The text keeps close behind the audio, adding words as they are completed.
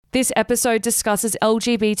This episode discusses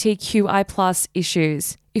LGBTQI+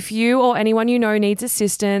 issues. If you or anyone you know needs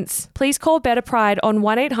assistance, please call Better Pride on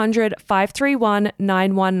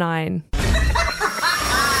 1-800-531-919.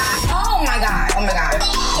 Oh my God.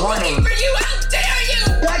 Warning. For you, how dare you?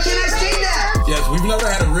 Why can't I see that? Yes, we've never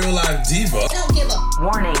had a real life diva. Don't give up.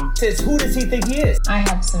 Warning. Says, who does he think he is? I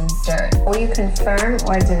have some dirt. Will you confirm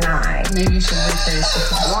or deny? Maybe you should rephrase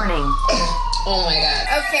it. Warning. Oh my God.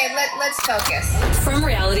 Okay, let's focus. From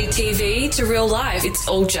reality TV to real life, it's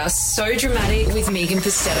all just so dramatic with Megan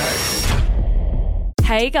Pistetto.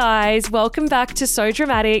 Hey guys, welcome back to So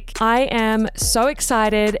Dramatic. I am so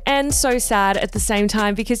excited and so sad at the same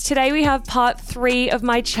time because today we have part 3 of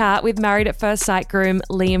my chat with Married at First Sight groom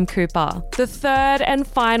Liam Cooper. The third and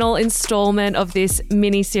final installment of this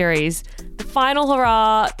mini-series. The final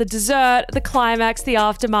hurrah, the dessert, the climax, the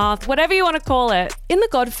aftermath, whatever you want to call it. In The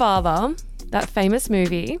Godfather, that famous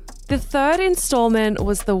movie, the third installment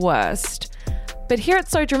was the worst. But here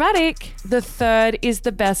at So Dramatic, the third is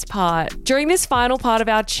the best part. During this final part of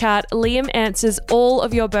our chat, Liam answers all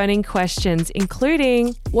of your burning questions,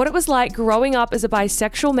 including what it was like growing up as a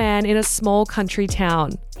bisexual man in a small country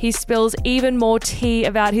town. He spills even more tea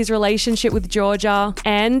about his relationship with Georgia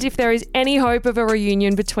and if there is any hope of a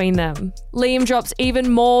reunion between them. Liam drops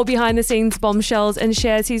even more behind-the-scenes bombshells and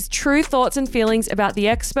shares his true thoughts and feelings about the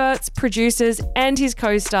experts, producers, and his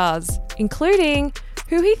co-stars, including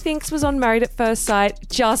who he thinks was on Married at First Sight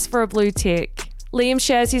just for a blue tick. Liam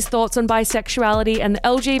shares his thoughts on bisexuality and the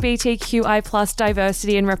LGBTQI+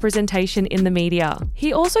 diversity and representation in the media.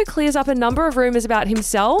 He also clears up a number of rumours about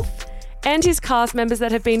himself and his cast members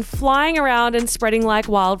that have been flying around and spreading like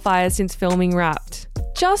wildfire since filming Wrapped.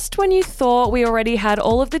 Just when you thought we already had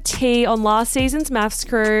all of the tea on last season's Maths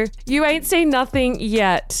Crew, you ain't seen nothing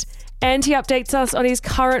yet. And he updates us on his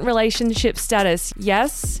current relationship status.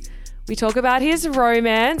 Yes, we talk about his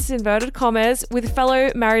romance, inverted commas, with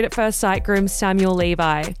fellow Married at First Sight groom Samuel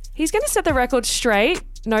Levi. He's going to set the record straight,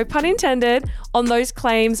 no pun intended, on those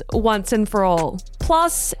claims once and for all.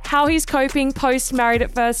 Plus, how he's coping post Married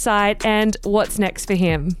at First Sight and what's next for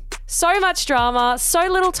him. So much drama, so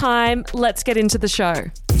little time. Let's get into the show.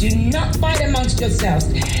 Do not fight amongst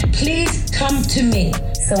yourselves. Please come to me.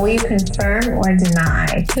 So will you confirm or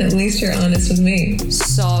deny? At least you're honest with me.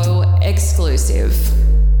 So exclusive.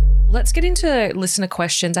 Let's get into listener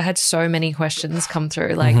questions. I had so many questions come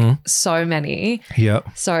through, so many. Yep.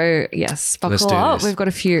 So yes, Let's buckle do up. this. We've got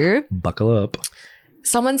a few. Buckle up.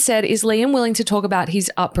 Someone said, is Liam willing to talk about his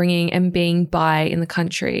upbringing and being bi in the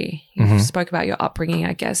country? You spoke about your upbringing,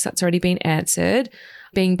 I guess. That's already been answered.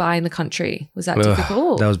 Being bi in the country, was that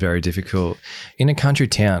difficult? That was very difficult. In a country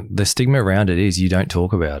town, the stigma around it is you don't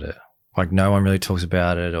talk about it. Like no one really talks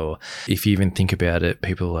about it, or if you even think about it,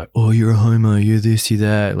 people are like, oh, you're a homo, you're this, you're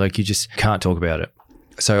that. Like you just can't talk about it.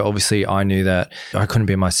 So obviously I knew that I couldn't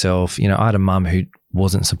be myself. You know, I had a mum who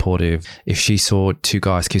wasn't supportive. If she saw 2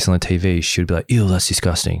 guys kissing on the TV, she would be like, ew, that's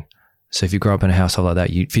disgusting. So if you grow up in a household like that,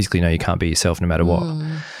 you physically know you can't be yourself no matter what.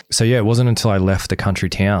 So yeah, it wasn't until I left the country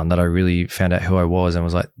town that I really found out who I was and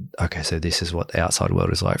was like, okay, so this is what the outside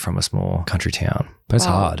world is like from a small country town. But it's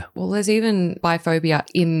hard. Well, there's even biphobia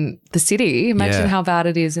in the city. Imagine how bad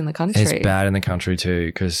it is in the country. It's bad in the country too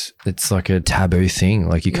because it's like a taboo thing.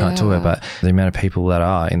 Like you can't talk about the amount of people that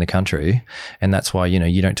are in the country, and that's why, you know,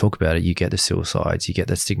 you don't talk about it. You get the suicides, you get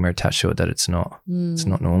the stigma attached to it that it's not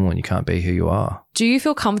normal and you can't be who you are. Do you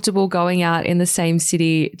feel comfortable going out in the same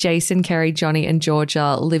city Jason, Kerry, Johnny and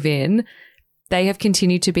Georgia live in? They have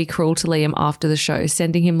continued to be cruel to Liam after the show,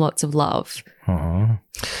 sending him lots of love.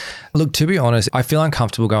 Look, to be honest, I feel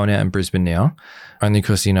uncomfortable going out in Brisbane now only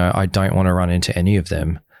because, you know, I don't want to run into any of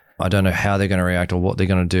them. I don't know how they're going to react or what they're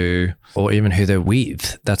going to do or even who they're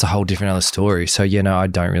with. That's a whole different other story. So, yeah, no, I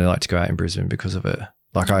don't really like to go out in Brisbane because of it.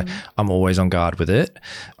 Like I'm always on guard with it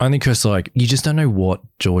only because like you just don't know what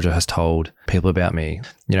Georgia has told people about me.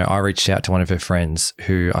 You know, I reached out to one of her friends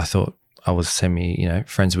who I thought I was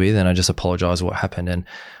friends with, and I just apologized what happened. And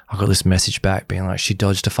I got this message back being like, she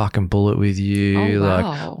dodged a fucking bullet with you. Oh, wow.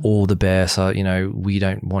 Like all the best. We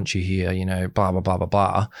don't want you here, blah, blah, blah, blah,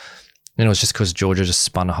 blah. And it was just because Georgia just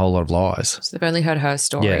spun a whole lot of lies. So they've only heard her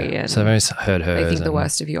story. Yeah, so they've only heard hers. They think the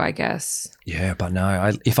worst of you, I guess. Yeah, but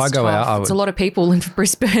no, if I go out, it's a lot of people in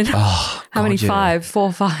Brisbane. Oh, How many? 4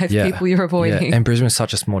 or 5 people you're avoiding. Yeah. And Brisbane's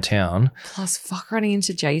such a small town. Plus, running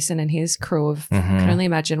into Jason and his crew of, I can only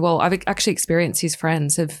imagine. Well, I've actually experienced his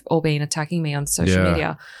friends have all been attacking me on social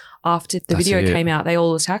media. After the video came out, they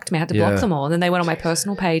all attacked me. I had to block them all. And then they went on my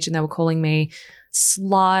personal page and they were calling me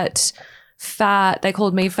slut, fat. They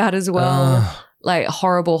called me fat as well. like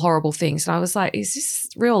horrible, horrible things. And I was like, is this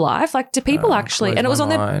real life? Like, do people actually, and it was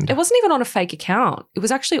on it wasn't even on a fake account. It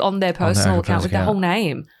was actually on their personal account with their whole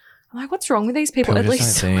name. I'm like, what's wrong with these people? At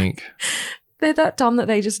least don't think. They're that dumb that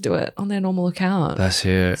they just do it on their normal account. That's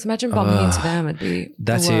it. So imagine bumping into them. It'd be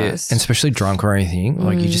That's the it. worst. And especially drunk or anything.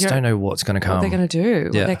 Like you just don't know what's going to come. What they're going to do,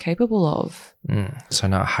 what they're capable of. So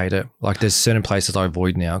no, I hate it. Like there's certain places I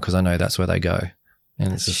avoid now because I know that's where they go.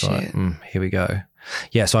 And it's just like, here we go.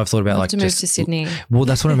 Yeah, so I've thought about like to move to Sydney. Well,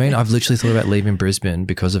 that's what I mean. I've literally thought about leaving Brisbane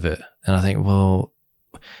because of it. And I think, well,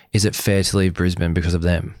 is it fair to leave Brisbane because of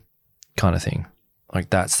them kind of thing? Like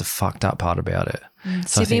that's the fucked up part about it.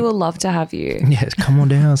 So Sydney will love to have you. Yes, come on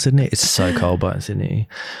down, Sydney. It's so cold by in Sydney.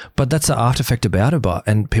 But that's the after effect about it.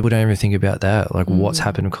 And people don't even think about that. Like what's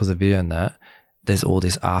happened because of video and that. There's all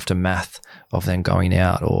this aftermath of them going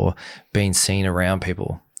out or being seen around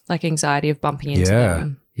people. Like anxiety of bumping into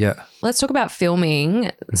them. Yeah. Let's talk about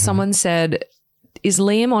filming. Someone said, is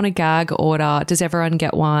Liam on a gag order? Does everyone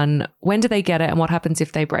get one? When do they get it? And what happens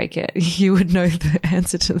if they break it? You would know the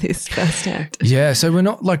answer to this firsthand. Yeah. So we're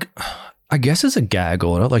not like, I guess it's a gag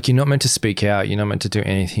order. Like you're not meant to speak out. You're not meant to do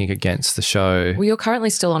anything against the show. Well, you're currently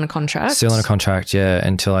still on a contract. Still on a contract, yeah,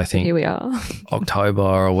 until I think here we are. October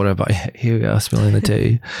or whatever. Here we are spilling the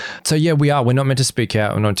tea. So yeah, we are. We're not meant to speak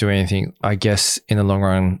out. We're not doing anything. I guess in the long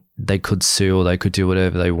run, they could sue or they could do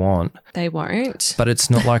whatever they want. They won't. But it's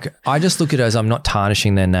not like, I just look at it as I'm not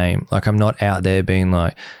tarnishing their name. Like I'm not out there being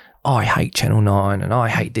like, oh, I hate Channel 9 and I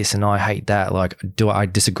hate this and I hate that. Like, do I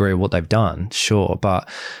disagree with what they've done? Sure. But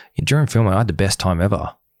during filming, I had the best time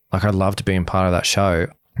ever. Like I loved being part of that show.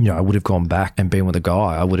 You know, I would have gone back and been with a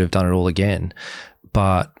guy. I would have done it all again.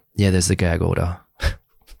 But yeah, there's the gag order.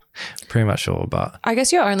 Pretty much sure, but I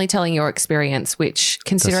guess you're only telling your experience, which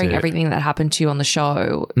considering everything that happened to you on the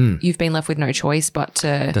show, you've been left with no choice but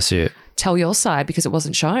to that's it. Tell your side because it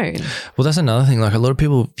wasn't shown. Well, that's another thing. Like a lot of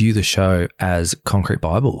people view the show as concrete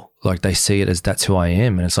Bible. Like they see it as that's who I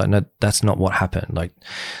am. And it's like, no, that's not what happened. Like,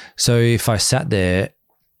 so if I sat there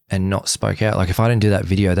and not spoke out, like if I didn't do that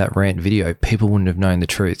video, that rant video, people wouldn't have known the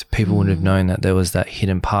truth. People wouldn't have known that there was that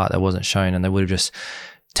hidden part that wasn't shown, and they would have just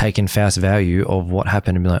taken fast value of what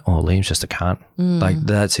happened and be like, oh, Liam's just a cunt. Like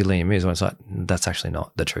that's who Liam is. When it's like, that's actually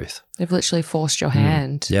not the truth. They've literally forced your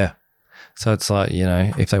hand. Yeah. So it's like, you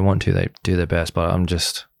know, if they want to, they do their best, but I'm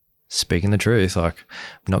just speaking the truth. Like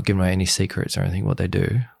I'm not giving away any secrets or anything what they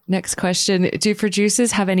do. Next question. Do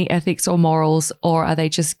producers have any ethics or morals, or are they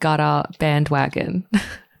just gutter bandwagon?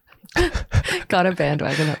 Gutter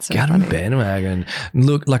bandwagon. That's so gutter funny. bandwagon.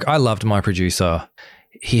 Look, like I loved my producer.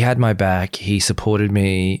 He had my back. He supported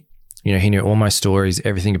me. You know, he knew all my stories,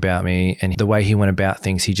 everything about me, and the way he went about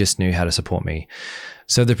things, he just knew how to support me.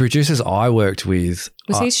 So the producers I worked with,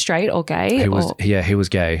 was he straight or gay? He was. Yeah, he was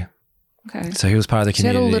gay. Okay. So he was part of the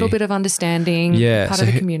community. So he had a little bit of understanding. Yeah. Part so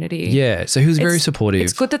of the community. Yeah. So he was very supportive.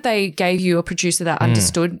 It's good that they gave you a producer that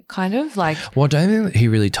understood, kind of like. Well, I don't think that he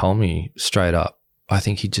really told me straight up. I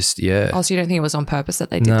think he just, yeah. Oh, so you don't think it was on purpose that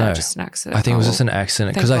they did that, just an accident? I think it was just an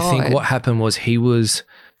accident because I think what happened was he was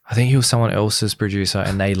someone else's producer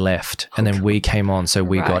and they left and then we came on, so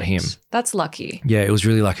we got him. That's lucky. Yeah, it was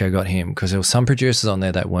really lucky I got him because there were some producers on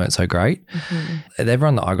there that weren't so great.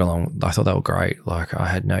 Everyone that I got along, I thought they were great. Like I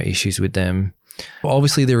had no issues with them. Well,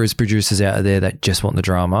 obviously there is producers out there that just want the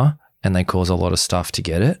drama and they cause a lot of stuff to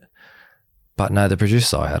get it. But no, the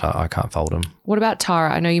producers I had, I can't fault them. What about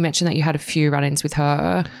Tara? I know you mentioned that you had a few run-ins with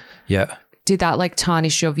her. Yeah. Did that like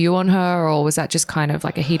tarnish your view on her, or was that just kind of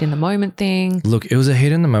like a heat in the moment thing? Look, it was a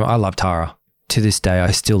hit in the moment. I love Tara. To this day,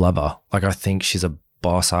 I still love her. Like I think she's a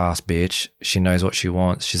boss ass bitch. She knows what she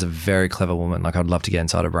wants. She's a very clever woman. Like I'd love to get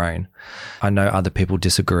inside her brain. I know other people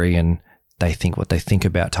disagree and they think what they think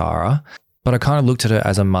about Tara, but I kind of looked at her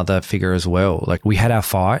as a mother figure as well. Like we had our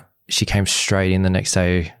fight. She came straight in the next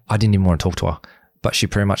day. I didn't even want to talk to her, but she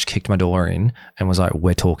pretty much kicked my door in and was like,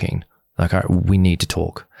 we're talking. Like, we need to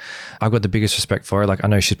talk. I've got the biggest respect for her. Like, I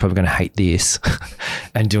know she's probably going to hate this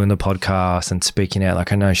and doing the podcast and speaking out.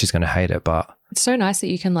 Like, I know she's going to hate it, but. It's so nice that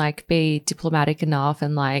you can like be diplomatic enough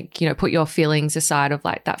and like, you know, put your feelings aside of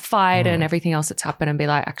like that fight and everything else that's happened and be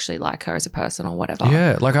like, actually like her as a person or whatever.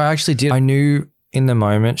 Yeah. Like I actually did. I knew in the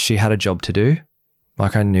moment she had a job to do.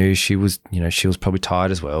 Like I knew she was, you know, she was probably tired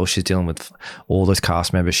as well. She's dealing with all this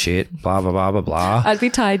cast member shit, blah, blah, blah, blah, blah. I'd be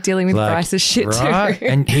tired dealing with like, Bryce's shit right? too.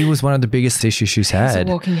 And he was one of the biggest issues she's had. It's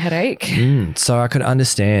a walking headache. So I could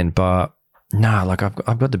understand, but nah, like I've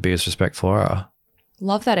got the biggest respect for her.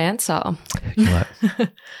 Love that answer. Like,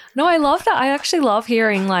 No, I love that. I actually love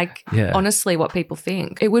hearing, like, Yeah. honestly, what people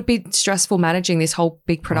think. It would be stressful managing this whole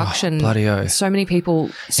big production. bloody oath. So many people,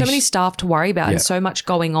 so many staff to worry about Yeah. and so much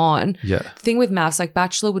going on. Yeah. The thing with MAFS, like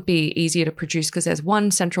Bachelor would be easier to produce because there's one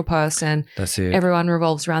central person. That's it. Everyone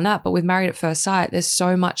revolves around that. But with Married at First Sight, there's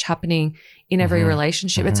so much happening in every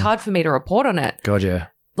relationship. It's hard for me to report on it. God, yeah.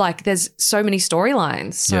 Like there's so many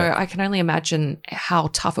storylines. So Yeah. I can only imagine how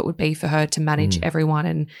tough it would be for her to manage everyone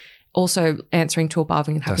and also answering to above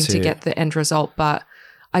and having That's to it. get the end result. But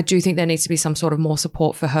I do think there needs to be some sort of more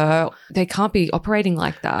support for her. They can't be operating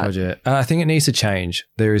like that. God, yeah. I think it needs to change.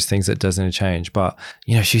 There is things that doesn't need to change, but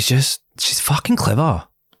you know, she's fucking clever.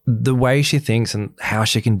 The way she thinks and how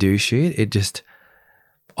she can do shit,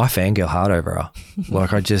 I fangirl hard over her.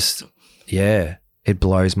 Like it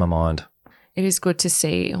blows my mind. It is good to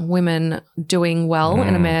see women doing well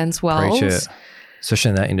in a man's world. Preach it. Especially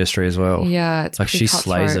in that industry as well. Yeah, it's like pretty she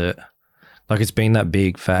slays cutthroat. it. Like it's been that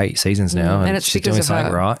big for 8 seasons now, and it's she's because doing of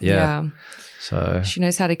something her. right. Yeah. So She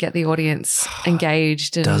knows how to get the audience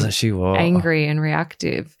engaged and doesn't she? What? angry and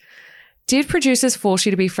reactive. Did producers force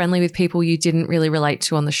you to be friendly with people you didn't really relate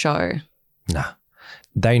to on the show? Nah.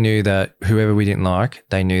 They knew that whoever we didn't like,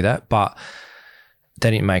 they knew that, but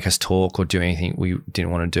they didn't make us talk or do anything we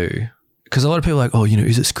didn't want to do. Because a lot of people are like, oh, you know,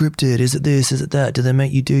 is it scripted? Is it this? Is it that? Do they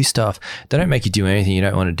make you do stuff? They don't make you do anything you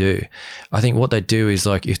don't want to do. I think what they do is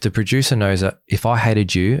like if the producer knows that if I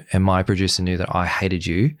hated you and my producer knew that I hated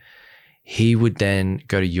you, he would then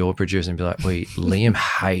go to your producer and be like, wait, Liam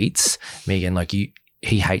hates Megan. Like he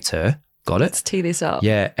hates her. Got it? Let's tee this up.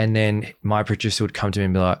 Yeah. And then my producer would come to me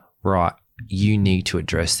and be like, right, you need to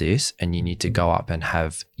address this and you need to go up and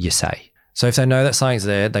have your say. So if they know that something's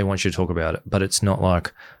there, they want you to talk about it. But it's not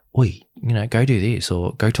like, oi, you know, go do this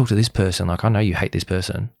or go talk to this person. Like, I know you hate this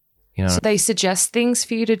person. You know, So they suggest things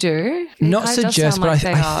for you to do? It not kinda does suggest, sound but like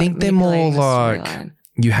they I are think they're more manipulating the like, storyline.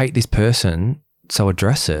 you hate this person, so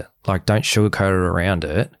address it. Like, don't sugarcoat it around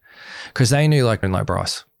it. Because they knew, like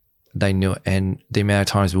Bryce, they knew it. And the amount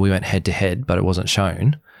of times we went head to head, but it wasn't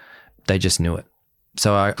shown, they just knew it.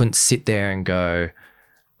 So I couldn't sit there and go,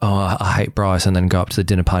 oh, I hate Bryce, and then go up to the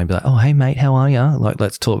dinner party and be like, oh, hey, mate, how are you? Like,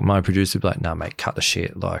 let's talk. My producer would be like, no, mate, cut the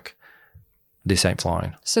shit. Like, this ain't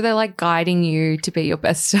flying. So they're like guiding you to be your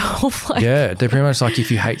best self. Like, Yeah, they're pretty much like,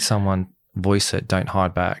 if you hate someone, voice it, don't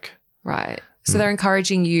hide back. right. So they're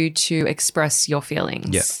encouraging you to express your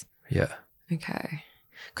feelings. Yeah. Okay.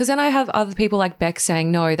 Because then I have other people like Beck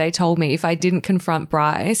saying, no, they told me if I didn't confront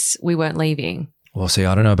Bryce, we weren't leaving. Well, see,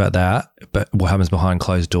 I don't know about that, but what happens behind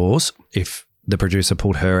closed doors, if the producer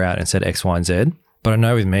pulled her out and said X, Y, and Z. But I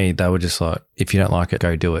know with me, they were just like, if you don't like it,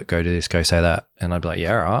 go do it, go do this, go say that. And I'd be like,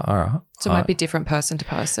 yeah, all right. So it might be different person to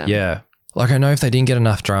person. Yeah. Like, I know if they didn't get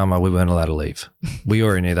enough drama, we weren't allowed to leave. We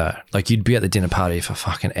already knew that. Like, you'd be at the dinner party for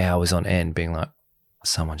fucking hours on end being like,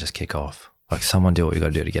 someone just kick off. Like, someone do what you got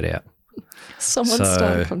to do to get out. Someone So,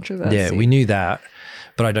 started controversy. Yeah, we knew that.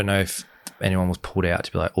 But I don't know if anyone was pulled out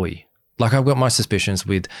to be like, oi. Like, I've got my suspicions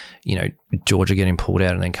with, you know, Georgia getting pulled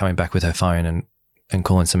out and then coming back with her phone and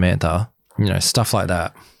calling Samantha, you know, stuff like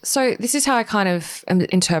that. So this is how I kind of am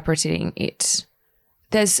interpreting it.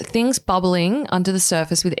 There's things bubbling under the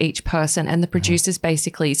surface with each person, and the producers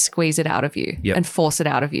basically squeeze it out of you Yep. and force it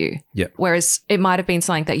out of you. Yep. Whereas it might have been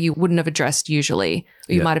something that you wouldn't have addressed usually,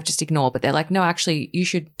 or you Yep. might have just ignored, but they're like, no, actually, you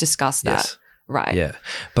should discuss that. Yes. Right. Yeah.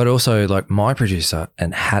 But also, like, my producer,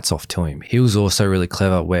 and hats off to him, he was also really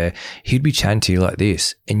clever where he'd be chatting to you like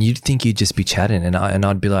this and you'd think you'd just be chatting and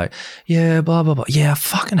I'd be like, yeah, blah, blah, blah. Yeah, I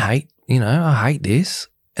fucking hate, you know, I hate this.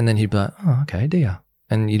 And then he'd be like, oh, okay, do you?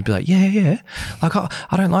 And you'd be like, yeah. Like,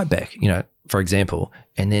 I don't like Beck, you know, for example.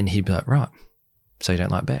 And then he'd be like, right, so you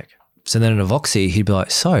don't like Beck. So then in a Voxy, he'd be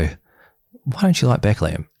like, so why don't you like Beck,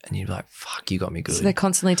 Liam? And you'd be like, fuck, you got me good. So they're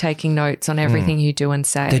constantly taking notes on everything you do and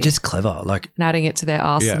say. They're just clever. Like, and adding it to their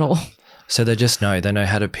arsenal. so they know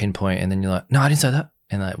how to pinpoint, and then you're like, no, I didn't say that.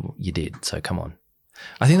 And like, well, you did. So come on.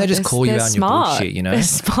 I think they just call you They're out on smart. your bullshit, you know? They're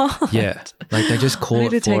smart. Yeah. Like they just I call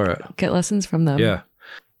need it to for it. get lessons from them. Yeah.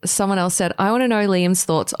 Someone else said, I want to know Liam's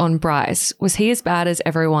thoughts on Bryce. Was he as bad as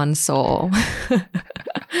everyone saw?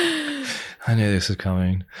 I knew this was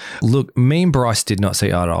coming. Look, me and Bryce did not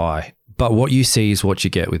see eye to eye, but what you see is what you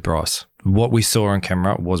get with Bryce. What we saw on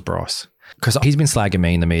camera was Bryce. Because he's been slagging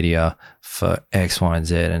me in the media for X, Y, and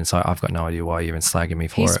Z, and it's like, I've got no idea why you're even slagging me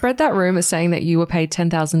for He it. spread that rumor saying that you were paid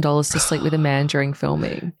 $10,000 to sleep with a man during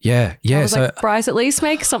filming. Yeah. I was So, like, Bryce, at least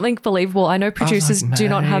make something believable. I know producers like, do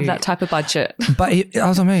not have mate. that type of budget. but I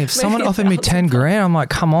was like, man, if someone offered me 10 grand, I'm like,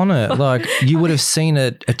 come on it. Like, you would have seen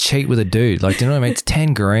a cheat with a dude. Like, do you know what I mean? It's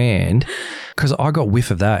 10 grand. Because I got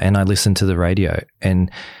whiff of that and I listened to the radio and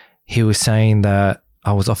he was saying that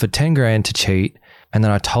I was offered 10 grand to cheat. And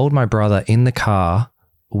then I told my brother in the car,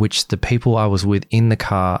 which the people I was with in the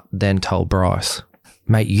car then told Bryce,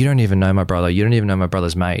 mate, you don't even know my brother. You don't even know my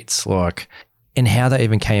brother's mates. Like, and how that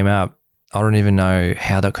even came up, I don't even know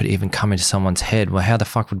how that could even come into someone's head. Well, how the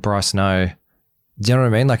fuck would Bryce know? Do you know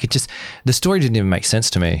what I mean? Like, the story didn't even make sense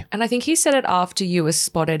to me. And I think he said it after you were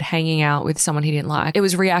spotted hanging out with someone he didn't like. It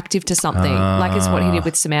was reactive to something, like it's what he did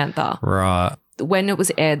with Samantha. Right. When it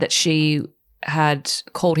was aired that she had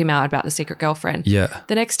called him out about the secret girlfriend. Yeah.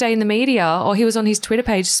 The next day in the media, or he was on his Twitter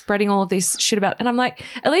page spreading all of this shit about, and I'm like,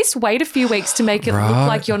 at least wait a few weeks to make it look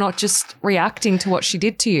like you're not just reacting to what she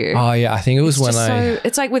did to you. Oh, yeah. I think it was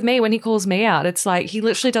it's like with me, when he calls me out, it's like he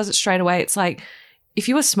literally does it straight away. It's like, if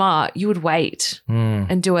you were smart, you would wait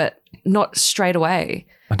and do it, not straight away.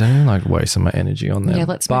 I don't even like wasting my energy on that. Yeah,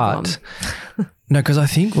 let's move on. No, because I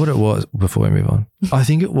think what it was, before we move on, I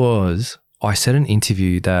think it was, I said in an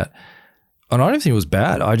interview that, and I don't think it was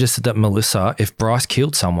bad. I just said that Melissa, if Bryce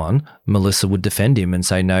killed someone, Melissa would defend him and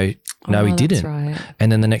say, no, he didn't. That's right.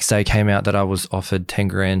 And then the next day came out that I was offered 10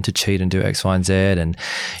 grand to cheat and do X, Y, and Z. And,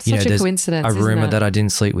 Such a coincidence, a rumor isn't it? that I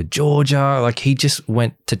didn't sleep with Georgia. Like, he just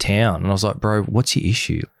went to town. And I was like, bro, what's your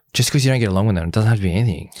issue? Just because you don't get along with them, it doesn't have to be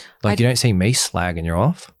anything. Like, you don't see me slag and you're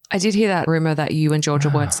off. I did hear that rumor that you and Georgia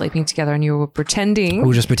weren't sleeping together and you were pretending. We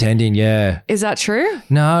were just pretending, yeah. Is that true?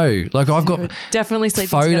 No. Like, I've got definitely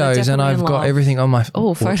sleeping together, photos and I've got everything on my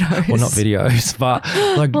photos. Well, not videos, but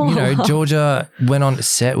like, you know, Georgia went on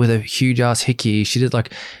set with a huge ass hickey. She did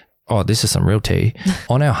like, oh, this is some real tea.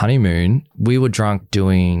 On our honeymoon, we were drunk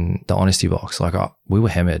doing the honesty box. Like, we were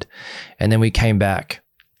hammered. And then we came back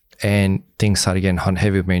and things started getting hot and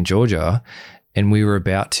heavy with me and Georgia, and we were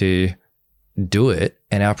about to do it,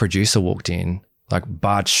 and our producer walked in, like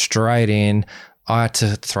barged straight in. I had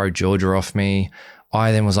to throw Georgia off me.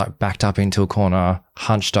 I then was like backed up into a corner,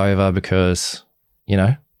 hunched over because, you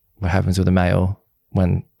know, what happens with a male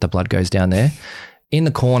when the blood goes down there. In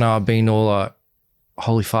the corner, I've been all like,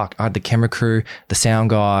 holy fuck. I had the camera crew, the sound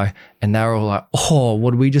guy, and they were all like, oh,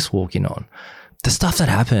 what did we just walk in on? The stuff that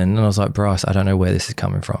happened, and I was like, Bryce, I don't know where this is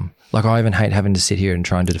coming from. Like, I even hate having to sit here and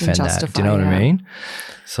trying to defend that. Do you know what I mean?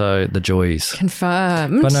 So the joys.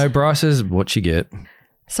 Confirmed. But no, Bryce is what you get.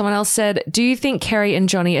 Someone else said, do you think Kerry and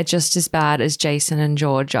Johnny are just as bad as Jason and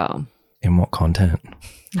Georgia? In what content?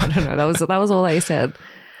 I don't know. That was all they said.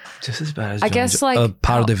 Just as bad as I guess like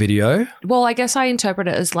part of the video. Well, I guess I interpret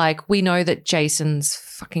it as like, we know that Jason's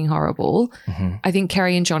fucking horrible. Mm-hmm. I think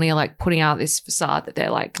Kerry and Johnny are like putting out this facade that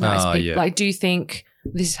they're like nice people. Yeah. Like, do you think,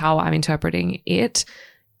 this is how I'm interpreting it,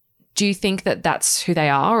 do you think that that's who they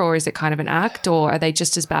are, or is it kind of an act, or are they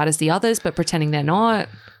just as bad as the others but pretending they're not?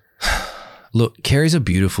 Look, Kerry's a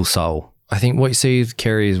beautiful soul. I think what you see with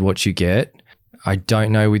Kerry is what you get. I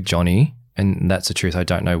don't know with Johnny. And that's the truth. I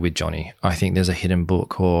don't know with Johnny. I think there's a hidden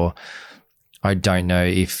book, or I don't know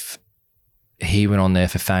if he went on there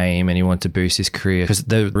for fame and he wanted to boost his career. Because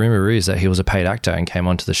the rumor is that he was a paid actor and came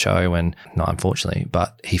onto the show and, not unfortunately,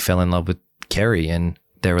 but he fell in love with Kerry and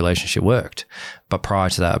their relationship worked. But prior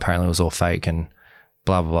to that, apparently it was all fake and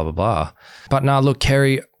blah, blah, blah, blah, blah. But no, look,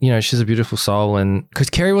 Kerry, you know, she's a beautiful soul. And because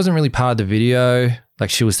Kerry wasn't really part of the video, like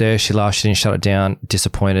she was there, she laughed, she didn't shut it down,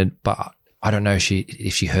 disappointed. But I don't know if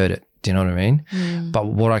she heard it. Do you know what I mean? But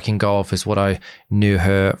what I can go off is what I knew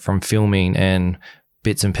her from filming and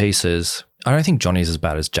bits and pieces. I don't think Johnny's as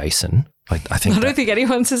bad as Jason. Like, I don't think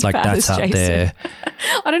anyone's as bad as that's Jason. Up there.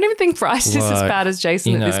 I don't even think Bryce is as bad as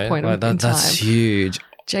Jason at this point in time. That's huge.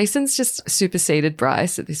 Jason's just superseded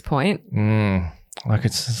Bryce at this point. Like,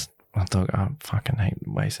 it's just, I thought, I fucking hate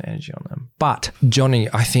wasting energy on them. But Johnny,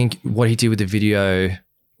 I think what he did with the video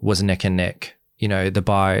was neck and neck. You know,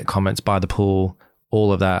 the comments by the pool,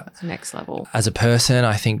 all of that. It's next level. As a person,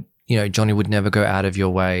 I think, you know, Johnny would never go out of your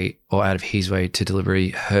way or out of his way to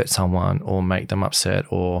deliberately hurt someone or make them upset,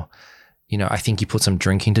 or, you know, I think you put some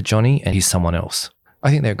drink into Johnny and he's someone else. I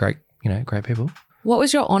think they're great, you know, great people. What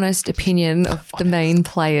was your honest opinion of the main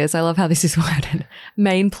players? I love how this is worded.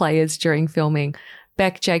 Main players during filming.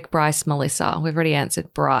 Beck, Jake, Bryce, Melissa. We've already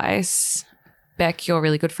answered Bryce. Beck, you're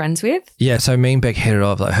really good friends with? Yeah, so me and Beck hit it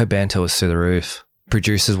off. Like, her banter was through the roof.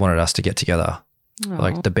 Producers wanted us to get together.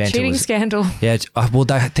 Like, the banter cheating scandal. Yeah, well,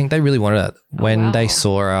 I think they really wanted it. When they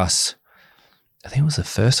saw us, I think it was the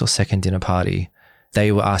first or second dinner party,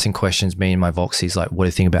 they were asking questions, me and my Voxies, like, what do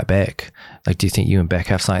you think about Beck? Like, do you think you and Beck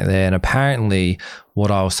have something there? And apparently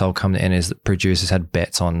what I was told come to end is that producers had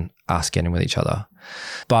bets on us getting with each other.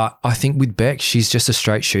 But I think with Beck, she's just a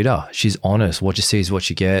straight shooter. She's honest. What you see is what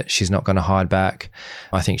you get. She's not going to hide back.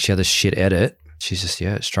 I think she had a shit edit. She's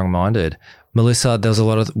just, strong-minded. Melissa, there was a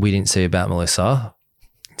lot of we didn't see about Melissa.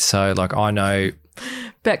 So, like, I know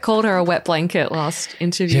Beck called her a wet blanket last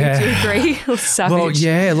interview. Yeah. Do you agree? It was savage. Well,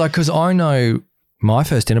 yeah, like, because I know my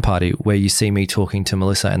first dinner party where you see me talking to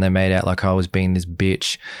Melissa and they made out like I was being this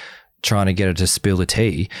bitch trying to get her to spill the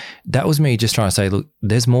tea. That was me just trying to say, look,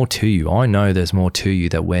 there's more to you. I know there's more to you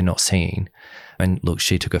that we're not seeing. And look,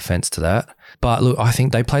 she took offense to that. But look, I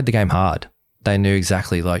think they played the game hard. They knew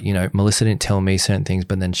exactly, like, you know, Melissa didn't tell me certain things,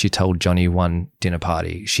 but then she told Johnny one dinner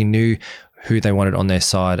party. She knew who they wanted on their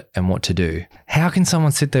side and what to do. How can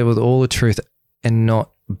someone sit there with all the truth and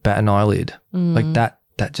not bat an eyelid? Like that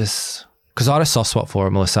just... Because I had a soft spot for her,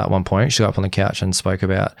 Melissa, at one point. She got up on the couch and spoke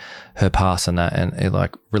about her past and that, and it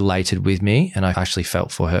like related with me, and I actually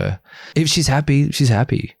felt for her. If she's happy, she's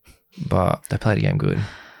happy. But they played the game good.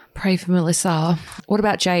 Pray for Melissa. What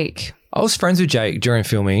about Jake? I was friends with Jake during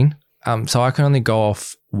filming, so I can only go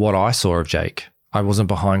off what I saw of Jake. I wasn't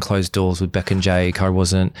behind closed doors with Beck and Jake. I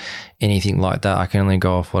wasn't anything like that. I can only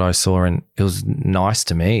go off what I saw, and it was nice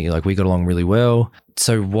to me. Like, we got along really well.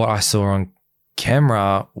 So what I saw on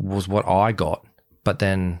camera was what I got, but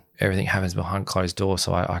then everything happens behind closed doors,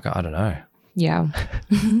 so I don't know. Yeah.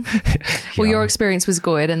 Well, your experience was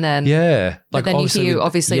good, and then like, but then you hear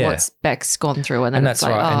obviously what Beck's gone through, and then that's it's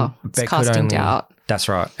like, right. oh, And it's Beck could casting only- doubt. That's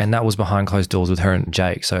right, and that was behind closed doors with her and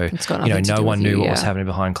Jake. So It's got you know, nothing to no do one with knew you, what was yeah. happening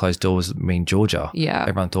behind closed doors. Me and Georgia, Yeah.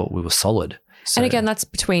 everyone thought we were solid. So And again, that's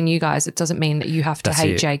between you guys. It doesn't mean that you have to That's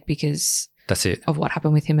hate it. Jake because that's it. of what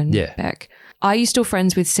happened with him and Yeah. Beck. Are you still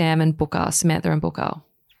friends with Sam and Booker, Samantha and Booker?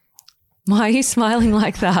 Why are you smiling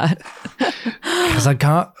like that? Because I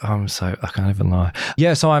can't even lie.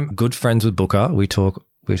 Yeah, so I'm good friends with Booker. We talk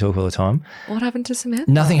all the time. What happened to Samantha?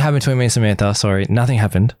 Nothing happened between me and Samantha. Sorry, nothing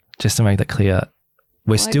happened. Just to make that clear,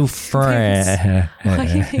 we're still friends. Why are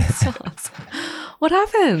you being sus? What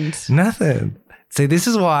happened? Nothing. See, this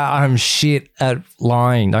is why I'm shit at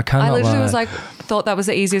lying. I cannot I literally lie. was like, thought that was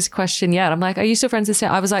the easiest question yet. I'm like, are you still friends with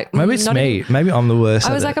Sam? I was like, maybe it's not me. even- Maybe I'm the worst.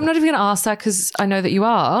 I was at like, it. I'm not even going to ask that because I know that you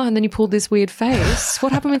are. And then you pulled this weird face.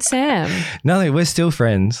 What happened with Sam? Nothing. We're still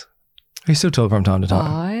friends. We still talk from time to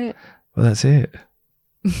time. Right. Well, that's it.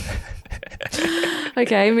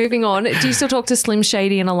 Okay, moving on. Do you still talk to Slim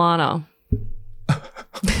Shady and Alana?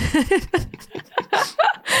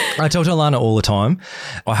 I talk to Alana all the time.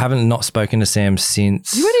 I haven't not spoken to Sam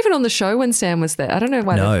since. You weren't even on the show when Sam was there. I don't know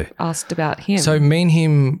why No. they asked about him. So me and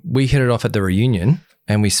him, we hit it off at the reunion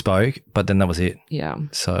and we spoke, but then that was it. yeah.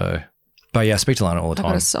 So, but yeah, I speak to Alana all the I've got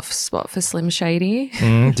time. a soft spot for Slim Shady.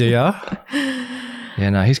 Do ya? Yeah,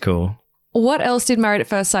 no, he's cool. What else did Married at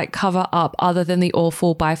First Sight cover up other than the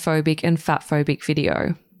awful biphobic and fatphobic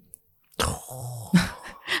video?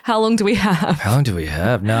 How long do we have? How long do we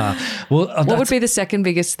have? Nah. Well, What would be the second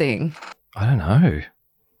biggest thing? I don't know.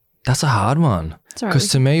 That's a hard one. It's all right. Because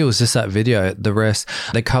to me, it was just that video. The rest,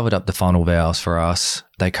 they covered up the final vows for us.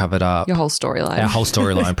 They covered up Your whole storyline. our whole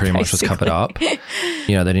storyline. Pretty much was covered up. You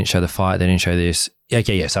know, they didn't show the fight. They didn't show this.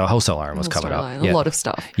 Yeah. So our whole storyline was covered up. Storyline, Yeah. A lot of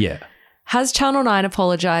stuff. Yeah. Has Channel 9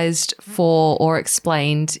 apologised for or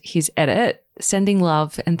explained his edit? Sending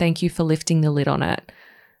love and thank you for lifting the lid on it.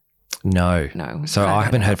 No. No. So I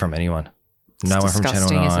haven't heard from anyone. No one from Channel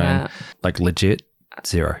disgusting, isn't 9. it? Like legit,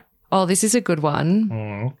 zero. Oh, this is a good one.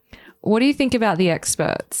 Mm. What do you think about the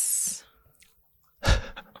experts?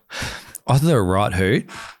 I thought they were right hoot.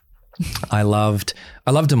 I loved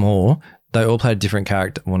them all. They all played a different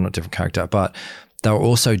character. Well, not different character, but they were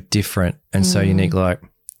all so different and so unique. Like,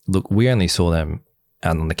 look, we only saw them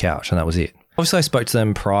out on the couch and that was it. Obviously, I spoke to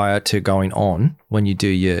them prior to going on when you do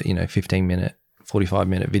your, 15-minute,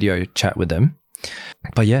 45-minute video chat with them.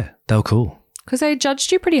 But yeah, they were cool. Because they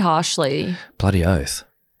judged you pretty harshly. Bloody oath.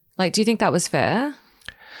 Like, do you think that was fair?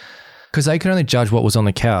 Because they could only judge what was on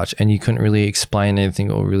the couch and you couldn't really explain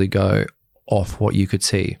anything or really go off what you could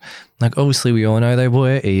see. Like, obviously, we all know they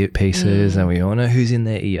were earpieces and we all know who's in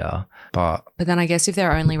their ear. But then I guess if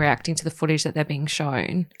they're only reacting to the footage that they're being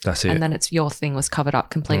shown that's it. and then it's your thing was covered up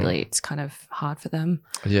completely, it's kind of hard for them.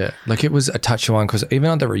 Yeah, like it was a touchy one because even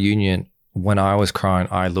at the reunion, when I was crying,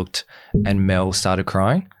 I looked and Mel started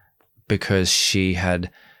crying because she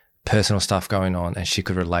had personal stuff going on and she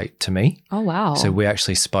could relate to me. Oh, wow. So we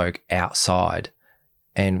actually spoke outside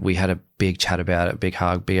and we had a big chat about it, big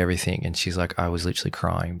hug, big everything. And she's like, I was literally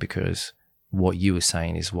crying because what you were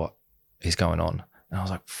saying is what is going on. And I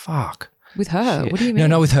was like, fuck. With her? Shit. What do you mean? No,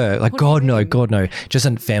 not with her. Like, What do you God, no. Just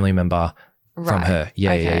a family member from Right. her.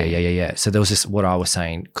 Yeah. Okay. So there was just what I was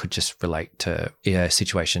saying could just relate to a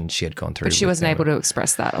situation she had gone through. But she with wasn't them. able to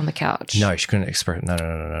express that on the couch. No, she couldn't express.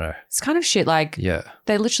 No. It's kind of shit. Like, Yeah.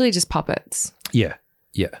 they're literally just puppets. Yeah.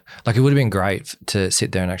 Like, it would have been great to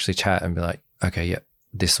sit there and actually chat and be like, okay, yeah,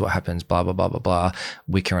 this is what happens, blah, blah, blah, blah, blah.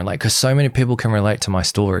 We can relate. Because so many people can relate to my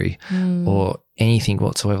story or anything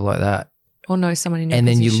whatsoever like that. Or know someone in your and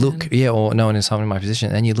position. then you look, or no one in someone in my position.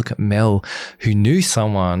 And then you look at Mel, who knew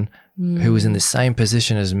someone who was in the same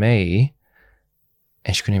position as me,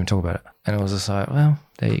 and she couldn't even talk about it. And it was just like, well,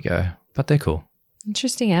 there you go. But they're cool.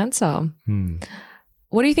 Interesting answer.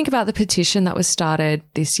 What do you think about the petition that was started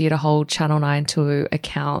this year to hold Channel 9 to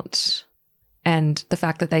account, and the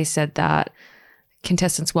fact that they said that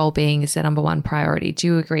contestants' well-being is their number one priority? Do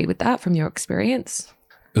you agree with that from your experience?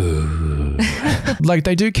 Like,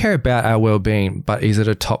 they do care about our well-being, but is it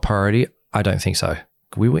a top priority? I don't think so.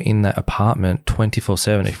 We were in that apartment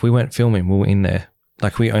 24/7. If we weren't filming, we were in there.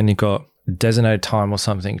 Like, we only got designated time or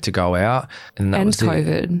something to go out, and that was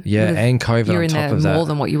COVID. Yeah, and COVID You're on in top there of that. more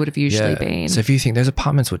than what you would have usually been. So if you think those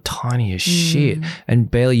apartments were tiny as shit, and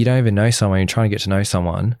barely, you don't even know someone, you're trying to get to know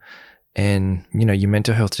someone, and you know your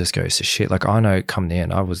mental health just goes to shit. Like, I know coming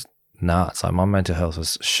in, I was nuts. Like, my mental health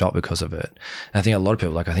was shot because of it. And I think a lot of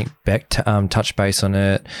people, like, I think Beck touched base on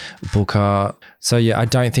it, Booker. So yeah, I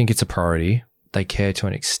don't think it's a priority. They care to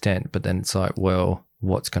an extent, but then it's like, well,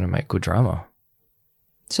 what's going to make good drama?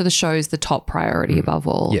 So the show's the top priority above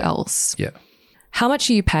all else. Yeah. How much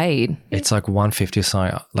are you paid? It's like $150 or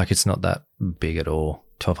something. Like, it's not that big at all.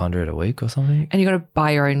 $1,200 a week or something. And you got to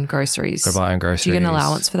buy your own groceries. Got to buy your own groceries. Do you get an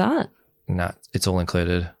allowance for that? No, it's all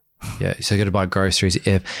included. Yeah. So you got to buy groceries,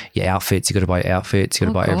 your outfits, you got to buy your outfits, you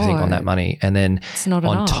got to buy everything on that money. And then It's not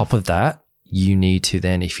on enough. top of that, you need to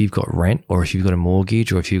then, if you've got rent or if you've got a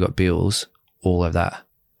mortgage or if you've got bills, all of that.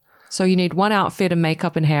 So you need one outfit and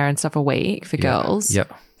makeup and hair and stuff a week for girls.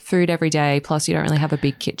 Yep. Food every day. Plus you don't really have a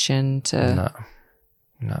big kitchen to...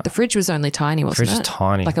 No. The fridge was only tiny, wasn't Fridge it? is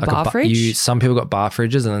tiny. Like a bar fridge? Some people got bar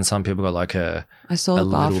fridges and then some people got like I saw the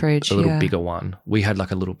bar fridge, a little yeah. bigger one. We had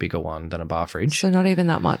like a little bigger one than a bar fridge. So not even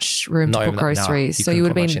that much room Not to put even that- no, groceries. you So you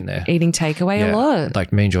would couldn't have put much in been there. eating takeaway a lot.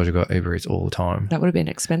 Like, me and Georgia got Uber Eats all the time. That would have been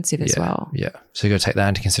expensive as well. Yeah. So you got to take that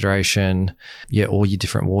into consideration. Yeah, all your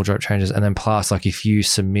different wardrobe changes. And then plus, like, if you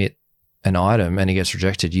submit an item and it gets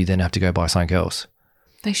rejected, you then have to go buy something else.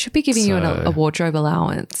 They should be giving you So- a wardrobe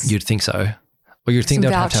allowance. You'd think so. Or you'd think Some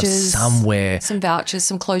they'd have to have vouchers. somewhere. Some vouchers,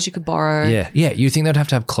 some clothes you could borrow. Yeah. You'd think they'd have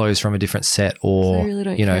to have clothes from a different set or, They really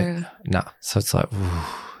don't you know, care. nah. So it's like,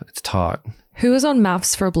 ooh, it's tight. Who was on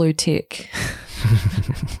maths for a blue tick?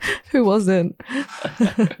 Who wasn't?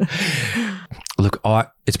 Look,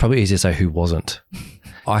 it's probably easier to say who wasn't.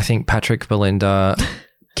 I think Patrick, Belinda,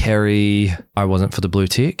 Kerry, I wasn't for the blue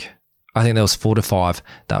tick. I think there was 4 to 5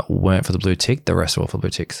 that weren't for the blue tick. The rest were for the blue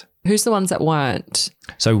ticks. Who's the ones that weren't?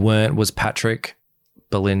 So weren't was Patrick,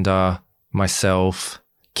 Belinda, myself,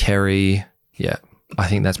 Kerry. Yeah, I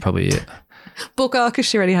think that's probably it. Booker, because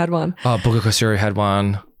she already had one. Oh, Booker Kosuri had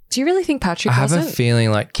one. Do you really think Patrick I have wasn't? a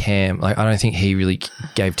feeling like Cam, like, I don't think he really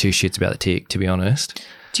gave two shits about the tick, to be honest.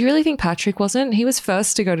 Do you really think Patrick wasn't? He was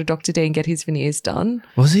first to go to Dr. D and get his veneers done.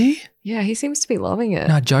 Was he? Yeah, he seems to be loving it.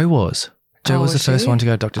 No, Joe was. Joe was the first she? one to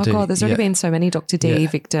go to Dr. D. Oh, God, there's already been so many Dr. D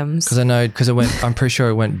victims. Because I know, because it went, I'm pretty sure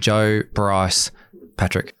it went Joe, Bryce,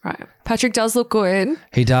 Patrick. Right. Patrick does look good.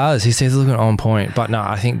 He does. He says looking on point. But no,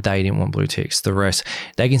 I think they didn't want blue ticks. The rest,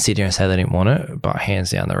 they can sit here and say they didn't want it, but hands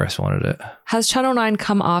down, the rest wanted it. Has Channel 9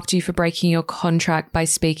 come after you for breaking your contract by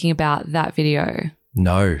speaking about that video?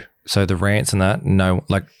 No. So the rants and that, no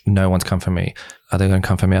one's come for me. Are they going to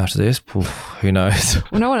come for me after this? Oof, who knows?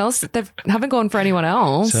 Well, no one else. They haven't gone for anyone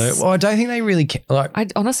else. I don't think they really care. Like, I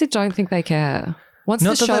honestly don't think they care. Once the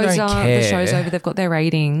Not that they show's don't the care. show's over, they've got their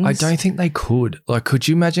ratings. I don't think they could. Like, could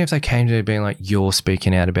you imagine if they came to being like, you're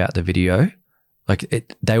speaking out about the video? Like,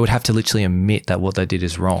 they would have to literally admit that what they did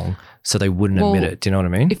is wrong, so they wouldn't admit it. Do you know what I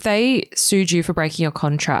mean? If they sued you for breaking your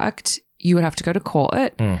contract, you would have to go to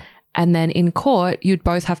court. And then in court, you'd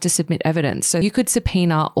both have to submit evidence. So you could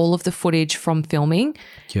subpoena all of the footage from filming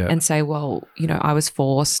and say, well, you know, I was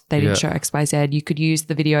forced. They didn't show X, Y, Z. You could use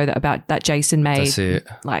the video that Jason made. That's it.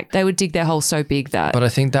 Like, they would dig their hole so big that. But I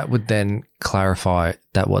think that would then clarify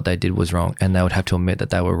that what they did was wrong, and they would have to admit that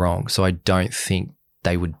they were wrong. So I don't think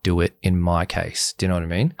they would do it in my case. Do you know what I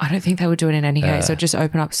mean? I don't think they would do it in any case. It would just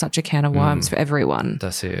open up such a can of worms for everyone.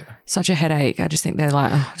 That's it. Such a headache. I just think they're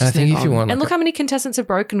like, oh, just I think move if you on. want, and like, look how many contestants have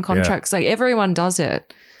broken contracts. Like, everyone does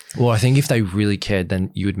it. Well, I think if they really cared, then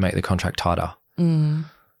you would make the contract tighter.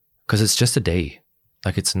 Because it's just a D.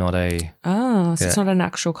 Like, it's not a... Oh, so it's not an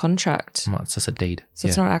actual contract. Well, it's just a deed. So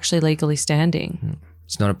it's not actually legally standing.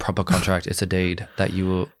 It's not a proper contract. It's a deed that you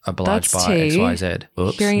were obliged That's by tea. X, Y, Z.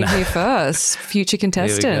 Oops. Hearing it No. here first. Future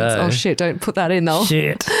contestants. go. Oh, shit. Don't put that in, though.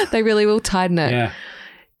 Shit. They really will tighten it. Yeah.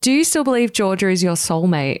 Do you still believe Georgia is your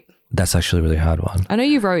soulmate? That's actually a really hard one. I know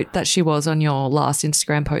you wrote that she was on your last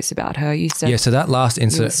Instagram post about her. You said, Yeah, so that last were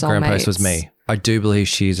Instagram post was soulmates. me. I do believe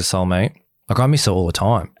she's a soulmate. Like, I miss her all the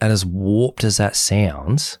time. And as warped as that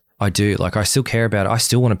sounds, I do. Like, I still care about it. I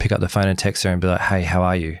still want to pick up the phone and text her and be like, hey, how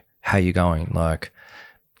are you? How you going? Like,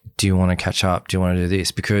 do you want to catch up? Do you want to do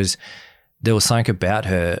this? Because there was something about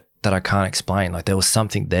her that I can't explain. Like, there was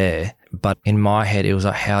something there. But in my head, it was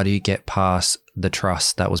like, how do you get past the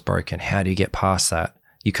trust that was broken? How do you get past that?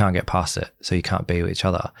 You can't get past it. So you can't be with each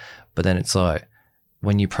other. But then it's like,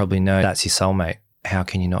 when you probably know that's your soulmate, how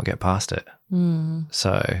can you not get past it?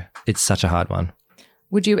 So it's such a hard one.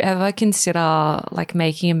 would you ever consider like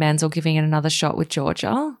making amends or giving it another shot with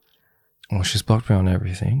Georgia? Well, she's blocked me on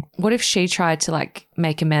everything. What if she tried to like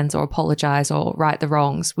make amends or apologize or right the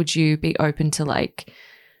wrongs? Would you be open to like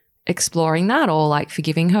exploring that or like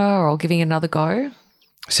forgiving her or giving it another go?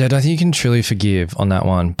 See, I don't think you can truly forgive on that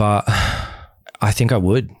one, but I think I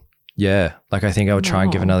would. Yeah. Like, I think I would try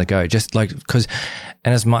and give another go. Just like, because,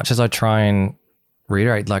 and as much as I try and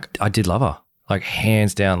reiterate, like, I did love her. Like,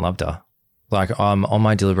 hands down loved her. Like, on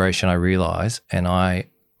my deliberation, I realized and I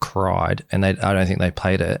cried, and I don't think they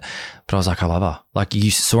played it, but I was like, I love her. Like,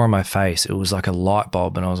 you saw on my face, it was like a light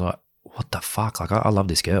bulb, and I was like, what the fuck? Like, I love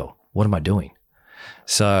this girl. What am I doing?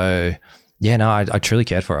 So, yeah, no, I truly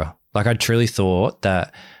cared for her. Like, I truly thought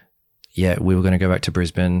that, yeah, we were going to go back to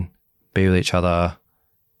Brisbane, be with each other,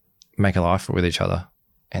 make a life with each other.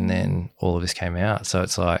 And then all of this came out. So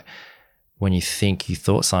it's like, when you think you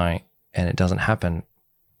thought something and it doesn't happen,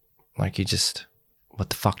 like, you just, what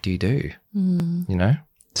the fuck do you do? You know?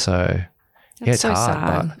 So, yeah, it's so hard.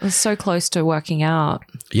 sad. But It was so close to working out.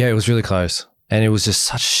 yeah, it was really close. And it was just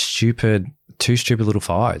such two stupid little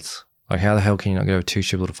fights. Like, how the hell can you not go with two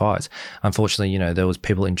stupid little fights? Unfortunately, you know, there was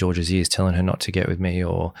people in Georgia's ears telling her not to get with me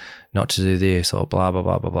or not to do this or blah, blah,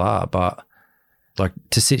 blah, blah, blah. But like,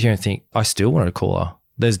 to sit here and think, I still wanted to call her.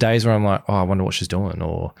 There's days where I'm like, oh, I wonder what she's doing,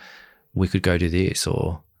 or we could go do this,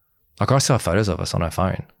 or like, I still have photos of us on her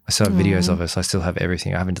phone. I still have videos of us. I still have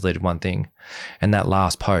everything. I haven't deleted one thing. And that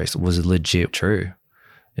last post was legit true.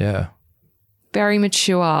 Yeah. Very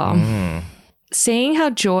mature. Seeing how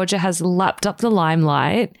Georgia has lapped up the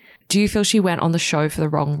limelight, do you feel she went on the show for the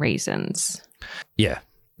wrong reasons? Yeah.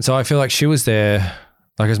 So I feel like she was there,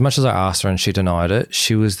 like, as much as I asked her and she denied it,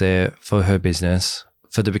 she was there for her business,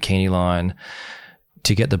 for the bikini line,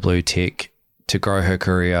 to get the blue tick, to grow her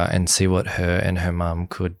career and see what her and her mum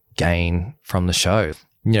could gain from the show.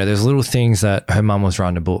 You know, there's little things that her mum was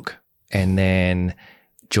writing a book, and then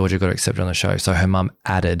Georgia got accepted on the show. So her mum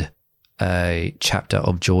added a chapter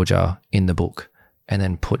of Georgia in the book and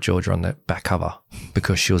then put Georgia on the back cover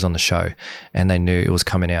because she was on the show and they knew it was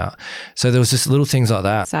coming out. So there was just little things like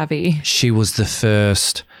that. Savvy. She was the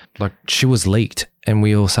first, like, she was leaked, and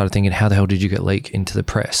we all started thinking, how the hell did you get leaked into the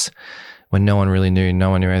press when no one really knew,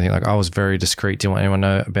 no one knew anything? Like, I was very discreet, didn't want anyone to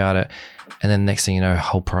know about it. And then next thing you know, her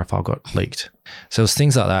whole profile got leaked. So it was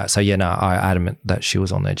things like that. So yeah, no, I adamant that she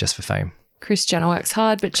was on there just for fame. Kris Jenner works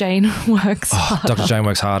hard, but Jane works harder. Dr. Jane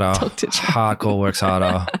works harder. Dr. Jane. Hardcore works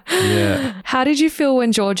harder. Yeah. How did you feel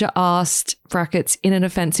when Georgia asked, brackets, in an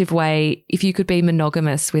offensive way, if you could be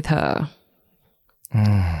monogamous with her?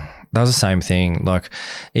 That was the same thing. Like,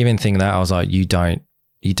 even thinking that, I was like, you don't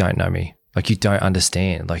know me. Like, you don't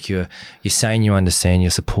understand. Like, you're saying you understand, you're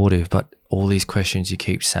supportive, but all these questions you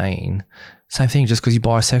keep saying, same thing. Just because you're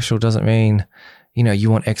bisexual doesn't mean, you know, you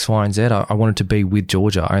want X, Y, and Z. I wanted to be with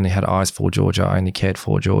Georgia. I only had eyes for Georgia. I only cared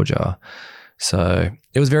for Georgia. So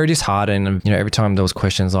it was very disheartening. And, you know, every time there was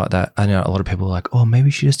questions like that, I know a lot of people were like, oh,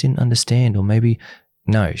 maybe she just didn't understand, or maybe,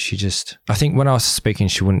 no, she just, I think when I was speaking,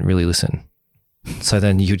 she wouldn't really listen. So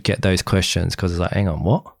then you'd get those questions because it's like, hang on,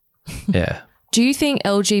 what? Yeah. Do you think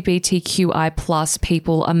LGBTQI plus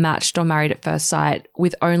people are matched or married at first sight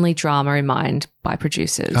with only drama in mind by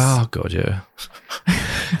producers? Oh, God, yeah.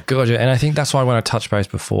 God, yeah. And I think that's why when I touched base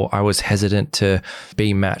before, I was hesitant to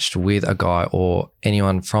be matched with a guy or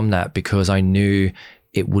anyone from that, because I knew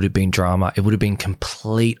it would have been drama. It would have been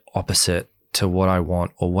complete opposite to what I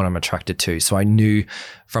want or what I'm attracted to. So I knew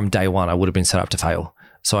from day one I would have been set up to fail.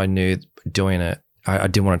 So I knew doing it, I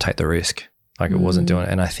didn't want to take the risk. Like, it wasn't doing it.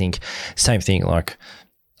 And I think same thing, like,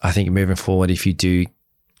 I think moving forward, if you do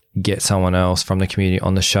get someone else from the community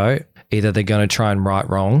on the show, either they're going to try and right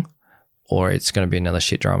wrong, or it's going to be another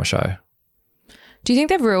shit drama show. Do you think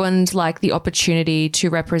they've ruined like the opportunity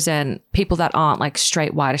to represent people that aren't like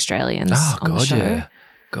straight white Australians on the show? Yeah.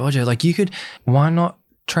 God, yeah. Like, you could, why not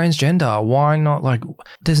transgender? Why not, like,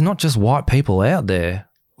 there's not just white people out there.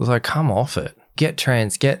 Like, come off it. Get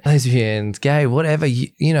trans, get lesbians, gay, whatever.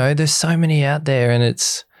 You know, there's so many out there, and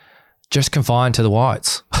it's just confined to the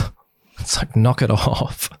whites. It's like, knock it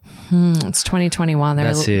off. It's 2021. They're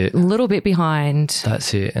That's a it. little bit behind.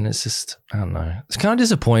 That's it. And it's just, I don't know. It's kind of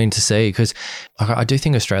disappointing to see because I do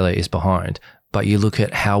think Australia is behind, but you look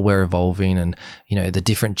at how we're evolving and, you know, the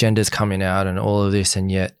different genders coming out and all of this.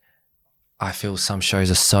 And yet I feel some shows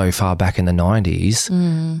are so far back in the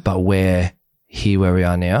 90s, but we're here where we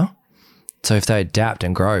are now. So if they adapt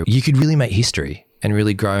and grow, you could really make history and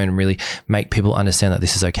really grow and really make people understand that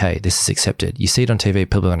this is okay. This is accepted. You see it on TV,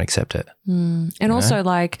 people are going to accept it. And also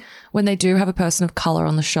like when they do have a person of color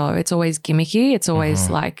on the show, it's always gimmicky. It's always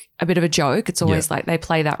like a bit of a joke. It's always like they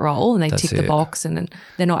play that role and they tick the box and then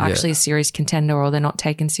they're not actually a serious contender or they're not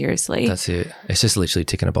taken seriously. That's it. It's just literally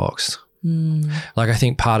ticking a box. Like I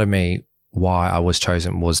think part of me, why I was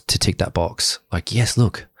chosen was to tick that box. Like, yes,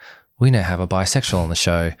 look, we now have a bisexual on the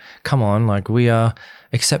show. Come on, like we are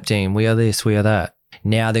accepting, we are this, we are that.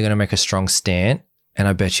 Now they're going to make a strong stand, and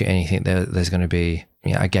I bet you anything there's going to be,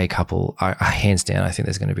 you know, a gay couple. Hands down, I think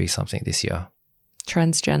there's going to be something this year.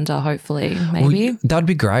 Transgender, hopefully, maybe. Well, that'd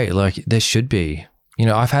be great. Like there should be. You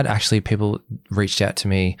know, I've had actually people reached out to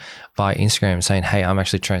me via Instagram saying, hey, I'm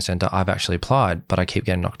actually transgender. I've actually applied, but I keep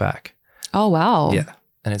getting knocked back. Oh, wow. Yeah.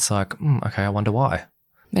 And it's like, okay, I wonder why.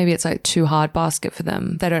 Maybe it's like too hard basket for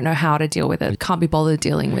them. They don't know how to deal with it. Can't be bothered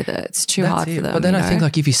dealing with it. It's too hard for them. But then I think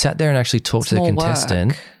like if you sat there and actually talked to the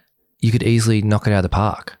contestant, you could easily knock it out of the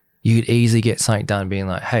park. You could easily get something done being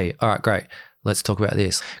like, hey, all right, great. Let's talk about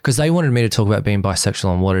this. Because they wanted me to talk about being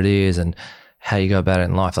bisexual and what it is and how you go about it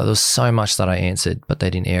in life. Like there was so much that I answered, but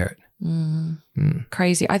they didn't air it.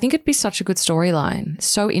 Crazy. I think it'd be such a good storyline.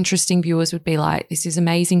 So interesting. Viewers would be like, this is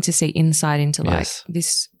amazing to see insight into like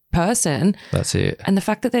this person. That's it. And the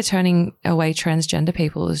fact that they're turning away transgender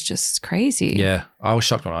people is just crazy. Yeah. I was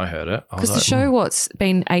shocked when I heard it. Because the show, what's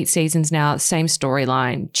been 8 seasons now, same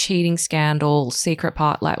storyline, cheating scandal, secret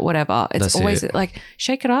part, like whatever. It's always like,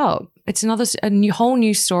 shake it up. It's whole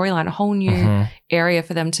new storyline, a whole new area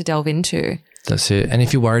for them to delve into. That's it. And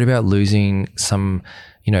if you're worried about losing some,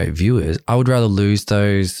 you know, viewers, I would rather lose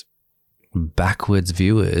those backwards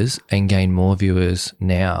viewers and gain more viewers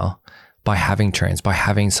now by having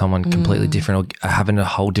someone completely different or having a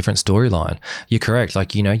whole different storyline. You're correct.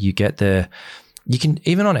 Like, you know, you can,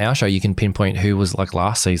 even on our show, you can pinpoint who was like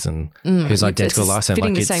last season, who's identical last season.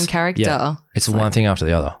 Fitting like the same character. Yeah, it's one thing after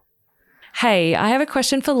the other. Hey, I have a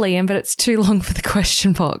question for Liam, but it's too long for the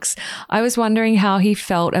question box. I was wondering how he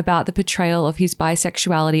felt about the portrayal of his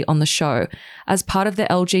bisexuality on the show. As part of the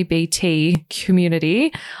LGBT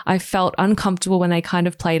community, I felt uncomfortable when they kind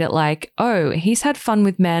of played it like, oh, he's had fun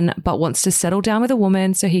with men, but wants to settle down with a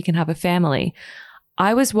woman so he can have a family.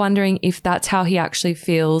 I was wondering if that's how he actually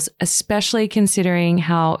feels, especially considering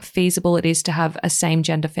how feasible it is to have a same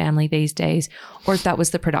gender family these days, or if that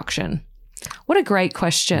was the production. What a great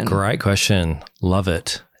question. Great question. Love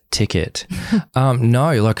it. Ticket.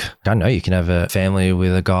 No, look, I know you can have a family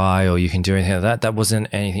with a guy or you can do anything like that. That wasn't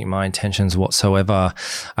anything my intentions whatsoever.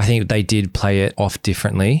 I think they did play it off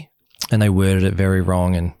differently and they worded it very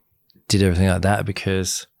wrong and did everything like that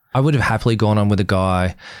because I would have happily gone on with a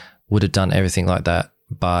guy, would have done everything like that,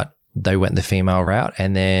 but they went the female route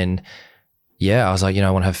and then I was like, you know,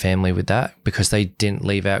 I want to have family with that because they didn't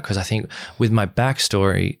leave out because I think with my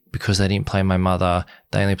backstory, because they didn't play my mother,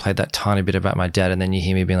 they only played that tiny bit about my dad and then you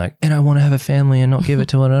hear me being like, and I want to have a family and not give it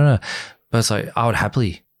to her. But it's like, I would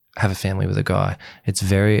happily have a family with a guy. It's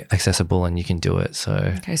very accessible and you can do it.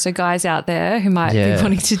 So okay, so guys out there who might be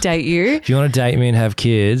wanting to date you. If you want to date me and have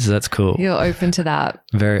kids, that's cool. You're open to that.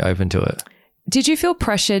 Very open to it. Did you feel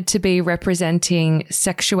pressured to be representing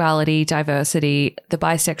sexuality, diversity, the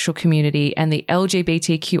bisexual community and the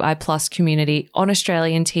LGBTQI plus community on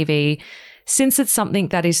Australian TV since it's something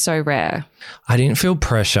that is so rare? I didn't feel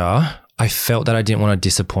pressure. I felt that I didn't want to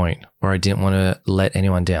disappoint or I didn't want to let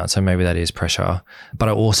anyone down. So maybe that is pressure. But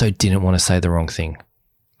I also didn't want to say the wrong thing.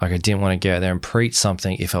 Like I didn't want to go out there and preach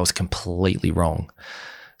something if I was completely wrong.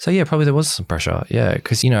 So yeah, probably there was some pressure. Yeah,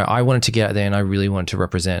 because, you know, I wanted to get out there and I really wanted to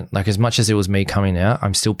represent. Like as much as it was me coming out,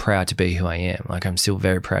 I'm still proud to be who I am. Like I'm still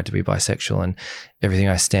very proud to be bisexual and everything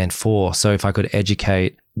I stand for. So if I could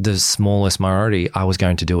educate the smallest minority, I was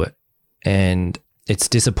going to do it. And it's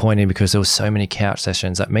disappointing because there was so many couch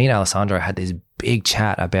sessions that me and Alessandro had this big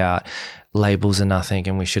chat about labels and nothing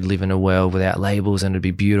and we should live in a world without labels and it'd be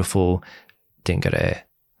beautiful. Didn't go to air.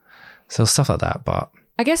 So stuff like that, but...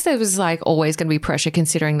 I guess there was like always going to be pressure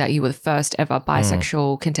considering that you were the first ever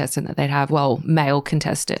bisexual contestant that they'd have, well, male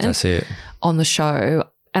contestant That's it. on the show.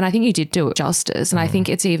 And I think you did do it justice. And I think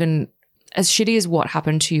it's even as shitty as what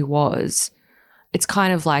happened to you it's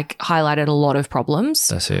kind of like highlighted a lot of problems.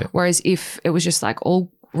 That's it. Whereas if it was just like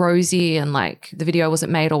all rosy and like the video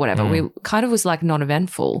wasn't made or whatever. We kind of was like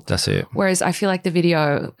non-eventful. That's it. Whereas I feel like the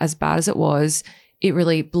video, as bad as it was, it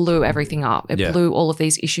really blew everything up. It blew all of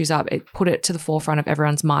these issues up. It put it to the forefront of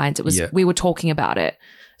everyone's minds. It was we were talking about it.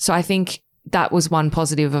 So I think that was one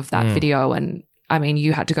positive of that video. And I mean,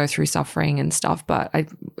 you had to go through suffering and stuff, but I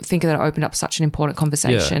think that it opened up such an important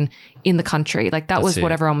conversation in the country. Like that was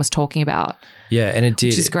what everyone was talking about. Yeah, and it did.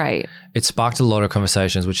 Which is great. It sparked a lot of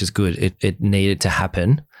conversations, which is good. It needed to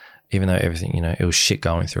happen, even though everything, it was shit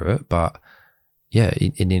going through it. But yeah,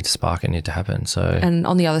 it needed to spark, it needed to happen. So, and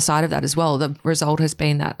on the other side of that as well, the result has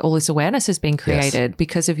been that all this awareness has been created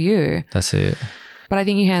because of you. That's it. But I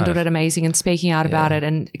think you handled it amazing, and speaking out about it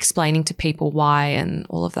and explaining to people why and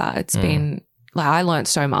all of that. It's been like, I learned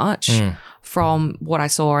so much from what I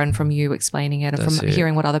saw and from you explaining it, and from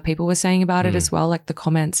hearing what other people were saying about it as well, like the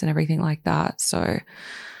comments and everything like that. So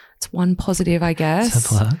it's one positive, I guess. It's a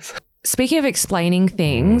plus. Speaking of explaining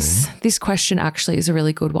things, this question actually is a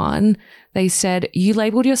really good one. They said, you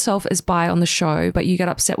labeled yourself as bi on the show, but you get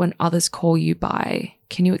upset when others call you bi.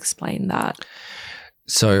 Can you explain that?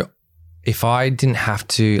 So if I didn't have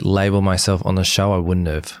to label myself on the show, I wouldn't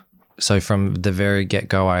have. So from the very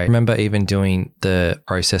get-go, I remember even doing the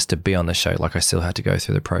process to be on the show. Like I still had to go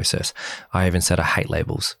through the process. I even said I hate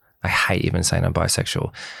labels. I hate even saying I'm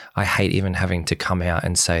bisexual. I hate even having to come out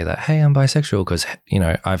and say that, hey, I'm bisexual, because,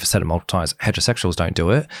 I've said it multiple times. Heterosexuals don't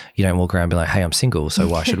do it. You don't walk around and be like, hey, I'm single, so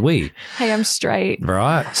why should we? Hey, I'm straight.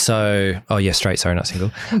 Right. So, straight, sorry, not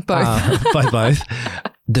single. Both. Both.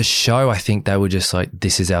 The show, I think they were just like,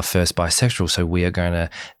 this is our first bisexual, so we are going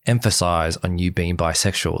to emphasize on you being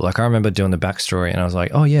bisexual. Like I remember doing the backstory and I was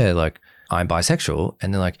like, oh yeah, like I'm bisexual.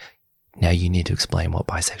 And they're like, now you need to explain what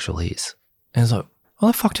bisexual is. And I was like,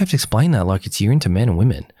 well, the fuck do you have to explain that? Like you're into men and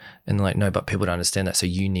women. And they're like, no, but people don't understand that, so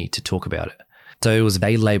you need to talk about it. So it was,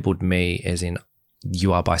 they labeled me as in,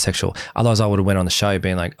 you are bisexual. Otherwise I would have went on the show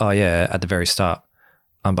being like, oh yeah, at the very start,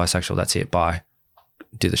 I'm bisexual, that's it, bye,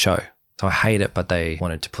 do the show. So I hate it, but they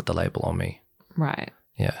wanted to put the label on me. Right.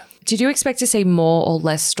 Yeah. Did you expect to see more or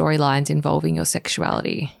less storylines involving your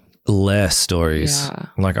sexuality? Less stories. Yeah.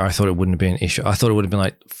 Like I thought it wouldn't be an issue. I thought it would have been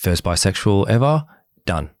like first bisexual ever,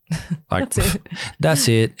 done. Like that's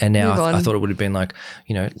it. And now I thought it would have been like,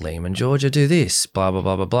 Liam and Georgia do this, blah, blah,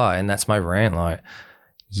 blah, blah, blah. And that's my rant. Like,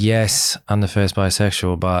 yes, I'm the first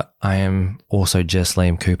bisexual, but I am also just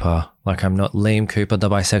Liam Cooper. Like I'm not Liam Cooper, the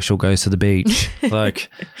bisexual goes to the beach. Like,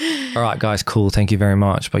 all right, guys, cool. Thank you very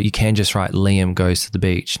much. But you can just write Liam goes to the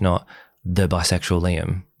beach, not the bisexual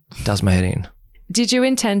Liam. Does my head in. Did you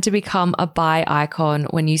intend to become a bi icon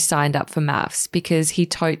when you signed up for MAFS? Because he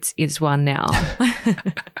totes is one now.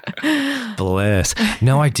 Bless.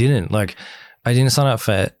 No, I didn't. Like, I didn't sign up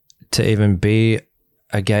to even be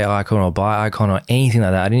a gay icon or bi icon or anything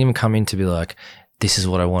like that. I didn't even come in to be like, this is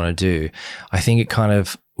what I want to do. I think it kind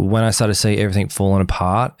of, when I started to see everything falling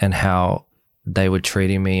apart and how they were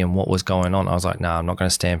treating me and what was going on, I was like, nah, I'm not going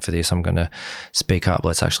to stand for this. I'm going to speak up.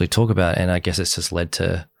 Let's actually talk about it. And I guess it's just led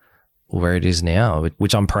to where it is now,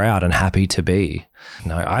 which I'm proud and happy to be.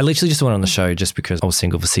 No, I literally just went on the show just because I was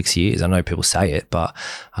single for 6 years. I know people say it, but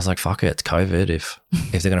I was like, fuck it, it's COVID. If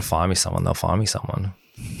they're going to find me someone, they'll find me someone.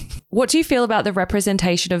 What do you feel about the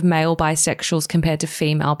representation of male bisexuals compared to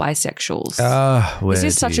female bisexuals? This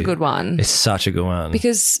is such a good one. It's such a good one.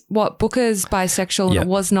 Because Booker's bisexual, and it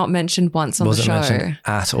was not mentioned once on the show. Wasn't mentioned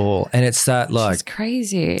at all. And it's that like, it's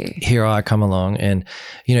crazy. Here I come along and,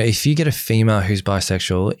 if you get a female who's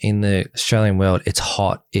bisexual in the Australian world, it's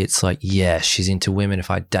hot. It's like, yeah, she's into women.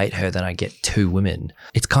 If I date her, then I get 2 women.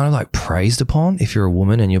 It's kind of like praised upon if you're a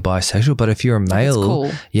woman and you're bisexual. But if you're a male,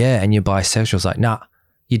 cool. And you're bisexual, it's like, nah,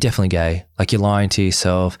 you're definitely gay. Like you're lying to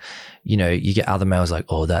yourself. You get other males like,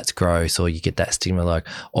 oh, that's gross. Or you get that stigma like,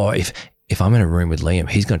 oh, if I'm in a room with Liam,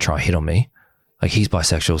 he's going to try and hit on me. Like he's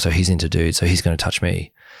bisexual, so he's into dudes, so he's going to touch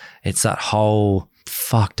me. It's that whole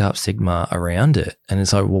fucked up stigma around it. And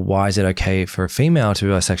it's like, well, why is it okay for a female to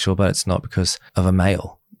be bisexual, but it's not because of a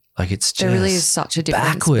male? Like it's just there really is such a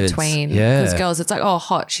difference backwards. Between because girls, it's like, oh,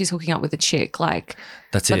 hot, she's hooking up with a chick. Like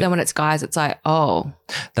that's it. But then when it's guys, it's like, oh,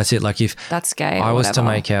 that's it. Like if that's gay. I was to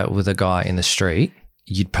make out with a guy in the street,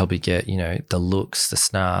 you'd probably get, the looks, the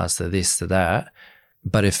snars, the this, the that.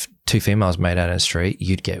 But if 2 females made out in the street,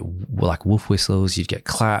 you'd get like wolf whistles, you'd get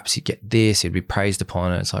claps, you'd get this, you'd be praised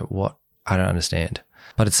upon it. It's like, what? I don't understand.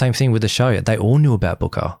 But it's the same thing with the show. They all knew about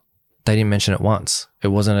Booker. They didn't mention it once. It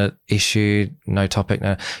wasn't an issue, no topic,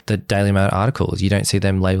 no. The Daily Mail articles, you don't see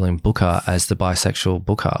them labeling Booker as the bisexual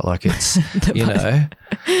Booker. Like it's,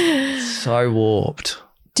 so warped.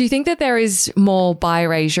 Do you think that there is more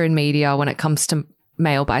bi-erasure in media when it comes to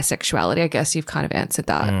male bisexuality? I guess you've kind of answered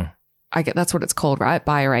that. I get that's what it's called, right?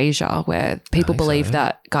 Bi-erasure, where people believe so.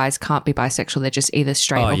 that guys can't be bisexual. They're just either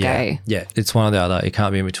straight or yeah. gay. Yeah, it's one or the other. It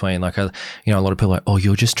can't be in between. Like, a lot of people are like, oh,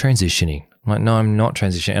 you're just transitioning. I'm like, no, I'm not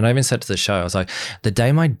transitioning. And I even said to the show, I was like, the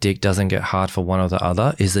day my dick doesn't get hard for one or the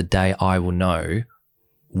other is the day I will know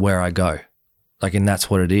where I go. Like, and that's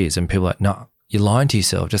what it is. And people are like, no, you're lying to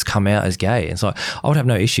yourself. Just come out as gay. And it's like, I would have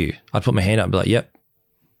no issue. I'd put my hand up and be like, yep,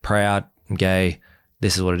 proud, I'm gay.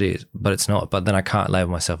 This is what it is, but it's not. But then I can't label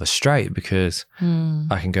myself as straight because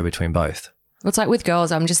I can go between both. It's like with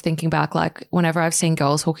girls, I'm just thinking back, like whenever I've seen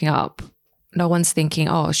girls hooking up, no one's thinking,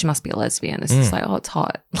 oh, she must be a lesbian. It's just like, oh, it's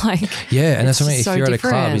hot. Like, yeah, and that's what I mean. If so you're at a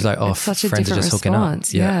club, different. he's like, oh, It's such a friends are different just hooking response.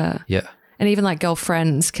 up. Yeah. Yeah. And even like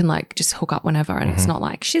girlfriends can like just hook up whenever and it's not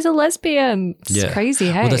like, she's a lesbian. It's crazy,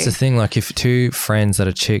 hey? Well, that's the thing. Like if two friends that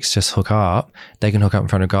are chicks just hook up, they can hook up in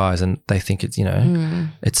front of guys and they think it's,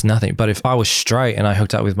 it's nothing. But if I was straight and I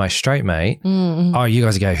hooked up with my straight mate, oh, you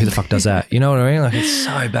guys are gay. Who the fuck does that? You know what I mean? Like it's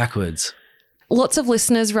so backwards. Lots of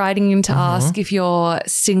listeners writing in to ask if you're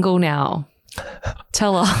single now.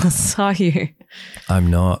 Tell us, are you? I'm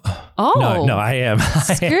not. Oh. No, I am.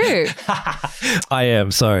 Scoop. I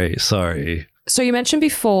am. Sorry. So you mentioned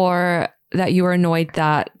before that you were annoyed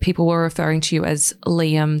that people were referring to you as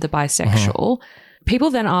Liam the bisexual.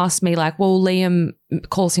 People then asked me like, well, Liam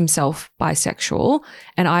calls himself bisexual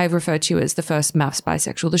and I referred to you as the first maths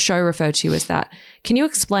bisexual. The show referred to you as that. Can you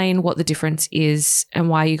explain what the difference is and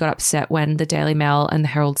why you got upset when the Daily Mail and the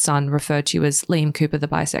Herald Sun referred to you as Liam Cooper the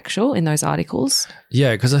bisexual in those articles?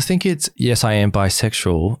 Yeah, because I think it's, yes, I am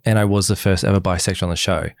bisexual and I was the first ever bisexual on the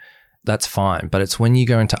show. That's fine. But it's when you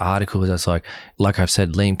go into articles that's like I've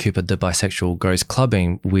said, Liam Cooper the bisexual goes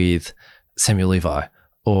clubbing with Samuel Levi.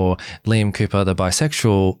 Or Liam Cooper, the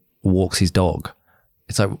bisexual, walks his dog.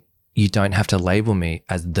 It's like, you don't have to label me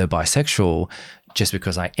as the bisexual just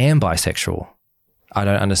because I am bisexual. I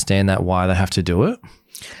don't understand why they have to do it.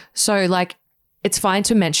 So like, it's fine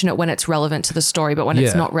to mention it when it's relevant to the story, but when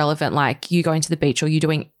it's not relevant, like you going to the beach or you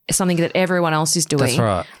doing something that everyone else is doing. That's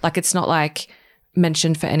right. Like it's not like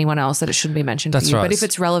mentioned for anyone else that it shouldn't be mentioned for you. Right. But if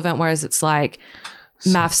it's relevant, whereas it's like,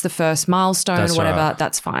 maths the first milestone or whatever, right.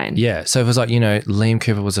 That's fine. Yeah. So if it was like, Liam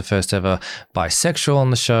Cooper was the first ever bisexual on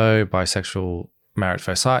the show, bisexual married at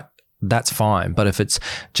first sight, that's fine. But if it's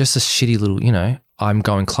just a shitty little, I'm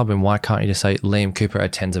going clubbing, why can't you just say Liam Cooper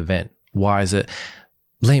attends event? Why is it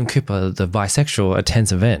Liam Cooper, the bisexual,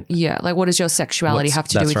 attends event? Yeah. Like what does your sexuality have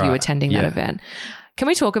to do with you attending that event? Can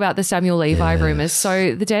we talk about the Samuel Levi rumours?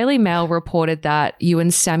 So the Daily Mail reported that you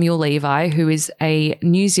and Samuel Levi, who is a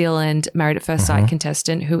New Zealand Married at First Sight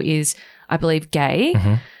contestant who is, I believe, gay,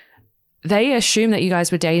 they assumed that you guys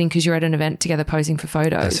were dating because you're at an event together posing for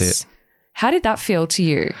photos. That's it. How did that feel to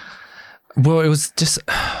you? Well, it was just,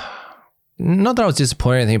 not that I was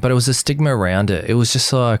disappointed or anything, but it was a stigma around it. It was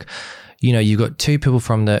just like, you got two people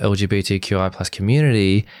from the LGBTQI plus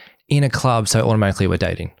community in a club, so automatically we're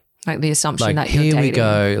dating. Like the assumption like, that you're here dating. we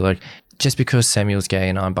go. Like just because Samuel's gay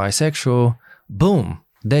and I'm bisexual, boom,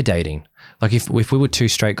 they're dating. Like if we were two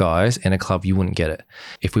straight guys in a club, you wouldn't get it.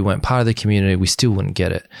 If we weren't part of the community, we still wouldn't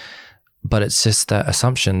get it. But it's just that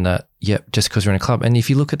assumption that, just because we're in a club. And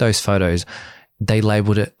if you look at those photos, they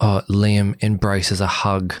labeled it, Liam embraces a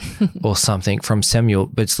hug or something from Samuel,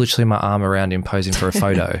 but it's literally my arm around him posing for a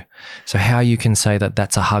photo. So how you can say that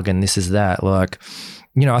that's a hug and this is that, like,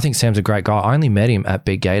 I think Sam's a great guy. I only met him at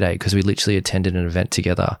Big Gay Day because we literally attended an event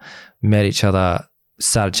together, met each other,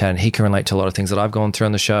 started chatting. He can relate to a lot of things that I've gone through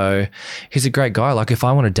on the show. He's a great guy. Like if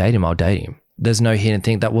I want to date him, I'll date him. There's no hidden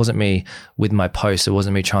thing. That wasn't me with my post. It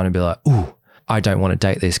wasn't me trying to be like, ooh, I don't want to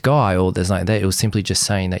date this guy or there's like that. It was simply just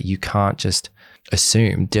saying that you can't just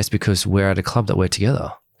assume just because we're at a club that we're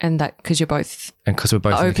together. And that because you're both and because we're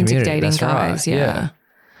both in the open community. to dating That's guys. right. Yeah.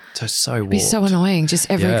 So warped. It'd be so annoying.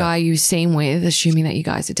 Just every guy you seem with assuming that you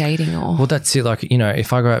guys are dating or. Well, that's it. Like,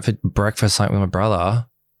 if I go out for breakfast like with my brother,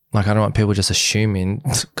 like I don't want people just assuming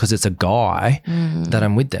because it's a guy that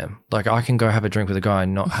I'm with them. Like I can go have a drink with a guy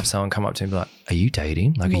and not have someone come up to me and be like, are you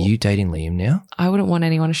dating? Like, are you dating Liam now? I wouldn't want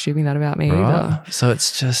anyone assuming that about me either. So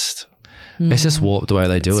it's just warped the way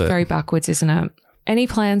they do it. It's very backwards, isn't it? Any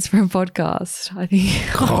plans for a podcast? I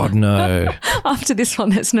think. God, no. After this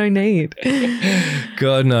one, there's no need.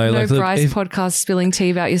 God, no. No like, Bryce podcast spilling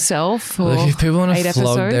tea about yourself. Or if people want to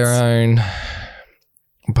flog episodes. their own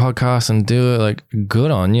podcast and do it, like,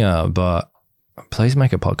 good on you, but please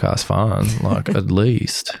make a podcast fun, like, at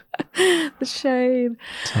least. The shade.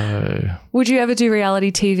 So, would you ever do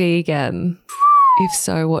reality TV again? If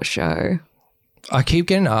so, what show? I keep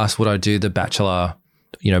getting asked would I do The Bachelor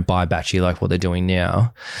buy batchy like what they're doing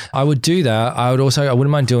now. I would do that. I wouldn't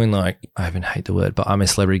mind doing like, I even hate the word, but I'm a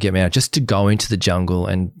celebrity, get me out, just to go into the jungle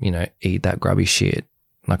and, eat that grubby shit.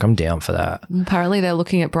 Like, I'm down for that. Apparently they're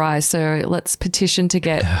looking at Bryce, so let's petition to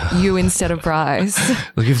get you instead of Bryce.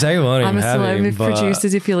 Look, if they want him, I'm a have celeb him, with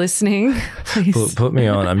producers if you're listening. Please. Put me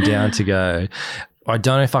on. I'm down to go. I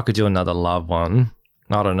don't know if I could do another love one.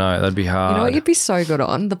 I don't know. That'd be hard. You know what you'd be so good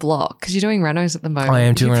on? The Block, because you're doing renos at the moment. I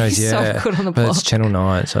am doing renos, You'd be yeah. so good on the But Block. it's Channel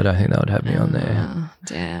 9, so I don't think that would have me on there.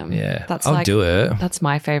 Damn. Yeah. That's I'll do it. That's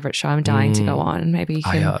my favourite show. I'm dying to go on. Maybe you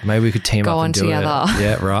can maybe we could team go up on and do together. it.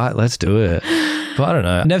 Yeah, right. Let's do it. But I don't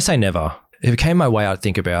know. Never say never. If it came my way, I'd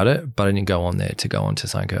think about it, but I didn't go on there to go on to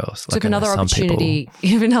something else. So if another opportunity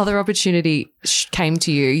came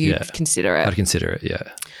to you, you'd consider it. I'd consider it, yeah.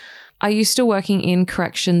 Are you still working in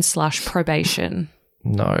corrections/probation?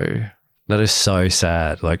 No. That is so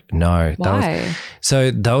sad. Like, no. Why? So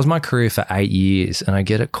that was my career for 8 years, and I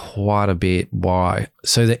get it quite a bit. Why?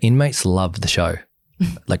 So the inmates love the show,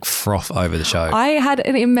 like froth over the show. I had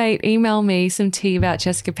an inmate email me some tea about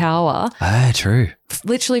Jessica Power. Ah, true.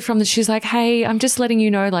 Literally she's like, hey, I'm just letting you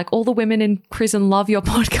know, like, all the women in prison love your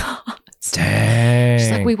podcast. Dang.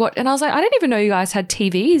 She's like, we watch, and I was like, I didn't even know you guys had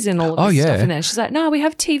TVs and all of this stuff in there. She's like, no, we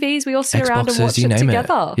have TVs. We all sit around and watch it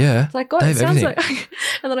together. Yeah. It's like, God, it sounds like,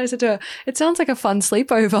 and then I said to her, it sounds like a fun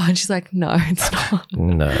sleepover. And she's like, no, it's not.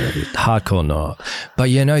 No, hardcore not.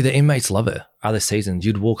 But yeah, no, the inmates love it. Other seasons,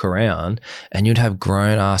 you'd walk around and you'd have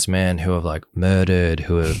grown ass men who have like murdered,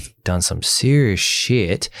 who have done some serious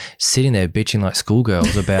shit, sitting there bitching like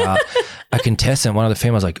schoolgirls about a contestant. One of the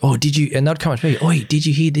females like, oh, did you? And they'd come up to me, oh, did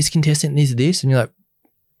you hear this contestant is this? And you're like,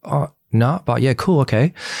 oh, no, but yeah, cool,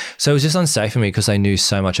 okay. So it was just unsafe for me because they knew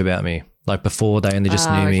so much about me. Like before, they only just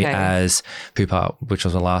knew me as Cooper, which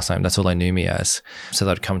was my last name. That's all they knew me as. So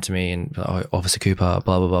they'd come to me and, oh, Officer Cooper,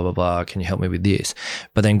 blah, blah, blah, blah, blah. Can you help me with this?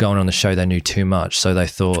 But then going on the show, they knew too much. So they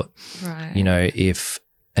thought, if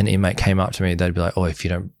an inmate came up to me, they'd be like, oh, if you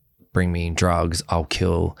don't bring me drugs, I'll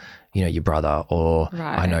kill, your brother, or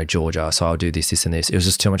I know Georgia, so I'll do this, this, and this. It was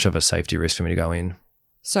just too much of a safety risk for me to go in.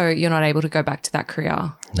 So you're not able to go back to that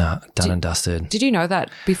career? Nah, done and dusted. Did you know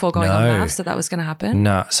that before going on MAFS that was going to happen?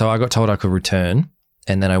 Nah. So I got told I could return,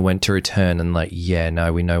 and then I went to return and like, yeah,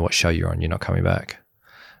 no, we know what show you're on. You're not coming back.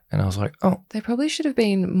 And I was like, oh. They probably should have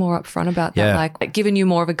been more upfront about that, like given you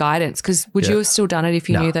more of a guidance, because would you have still done it if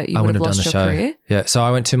you knew that you would have lost your career? Yeah. So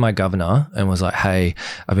I went to my governor and was like, hey,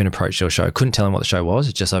 I've been approached to a show. Couldn't tell him what the show was.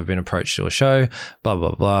 It's just I've been approached to a show, blah,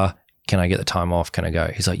 blah, blah. Can I get the time off? Can I go?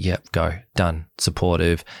 He's like, yep, go. Done.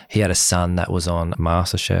 Supportive. He had a son that was on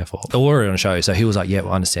MasterChef or on a show. So he was like, yeah,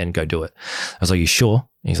 well, I understand. Go do it. I was like, you sure?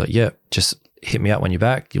 And he's like, yeah, just hit me up when you're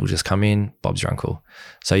back. You'll just come in. Bob's your uncle.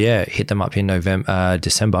 So yeah, hit them up in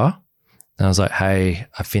December. And I was like, hey,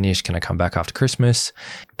 I finished. Can I come back after Christmas?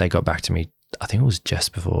 They got back to me. I think it was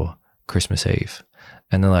just before Christmas Eve.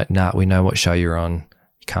 And they're like, nah, we know what show you're on.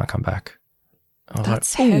 You can't come back.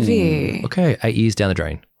 That's heavy. Okay. 8 years down the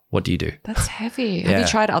drain. What do you do? That's heavy. Have you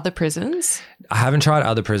tried other prisons? I haven't tried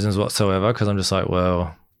other prisons whatsoever because I'm just like,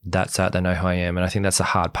 well, that's that. They know who I am. And I think that's the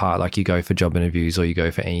hard part. Like you go for job interviews or you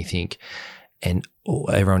go for anything and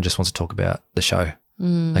everyone just wants to talk about the show.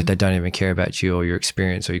 Like they don't even care about you or your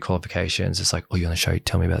experience or your qualifications. It's like, oh, you're on the show.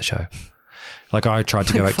 Tell me about the show. Like I tried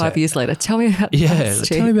to go back 5 years later. Tell me about this.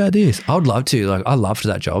 Tell me about this. I would love to. Like I loved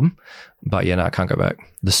that job. But yeah, no, I can't go back.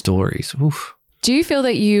 The stories. Oof. Do you feel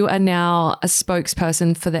that you are now a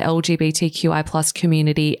spokesperson for the LGBTQI plus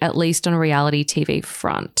community, at least on a reality TV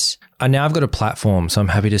front? Now I've got a platform, so I'm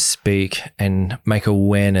happy to speak and make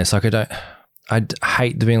awareness. Like I'd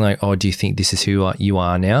hate being like, oh, do you think this is who you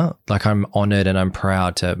are now? Like I'm honored and I'm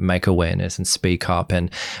proud to make awareness and speak up. And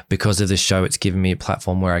because of this show, it's given me a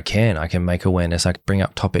platform where I can make awareness. I can bring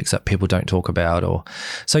up topics that people don't talk about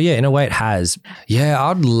so yeah, in a way it has. Yeah,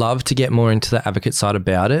 I'd love to get more into the advocate side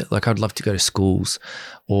about it. Like I'd love to go to schools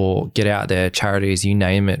or get out there, charities, you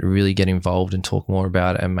name it, really get involved and talk more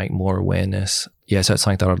about it and make more awareness. Yeah, so it's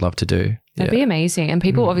something that I'd love to do. That'd be amazing. And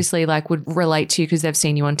people obviously like would relate to you because they've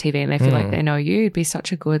seen you on TV and they feel like they know you. It'd be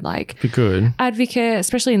such a good advocate,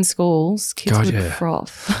 especially in schools. Kids would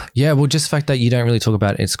froth. Yeah, well, just the fact that you don't really talk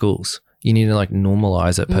about it in schools. You need to like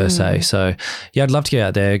normalize it per se. So yeah, I'd love to get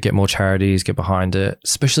out there, get more charities, get behind it,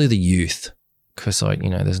 especially the youth. Because like,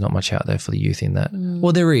 there's not much out there for the youth in that.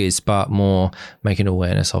 Well, there is, but more making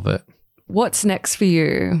awareness of it. What's next for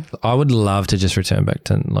you? I would love to just return back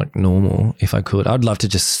to like normal if I could. I'd love to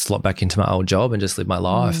just slot back into my old job and just live my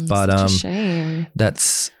life. But such a shame.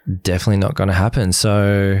 That's definitely not going to happen.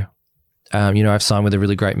 So, I've signed with a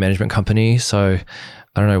really great management company. So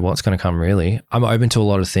I don't know what's going to come really. I'm open to a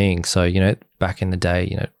lot of things. So, back in the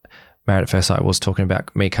day, Married at First Sight was talking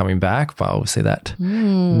about me coming back, but obviously that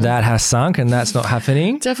has sunk and that's not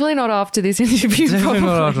happening. Definitely not after this interview. Definitely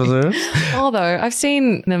not after this. Although I've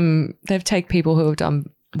seen them, they've taken people who have done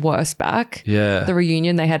worse back. Yeah. The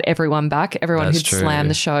reunion, they had everyone back, everyone That's who'd true. slammed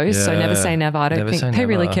the show. So Yeah. never say never. I don't Never think say they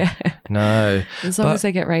really never. care. No. As long But- as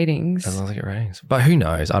they get ratings. As long as I get ratings. But who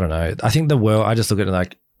knows? I don't know. I think the world, I just look at it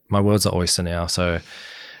like my world's an oyster now. So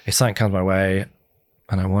if something comes my way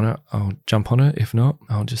and I want it, I'll jump on it. If not,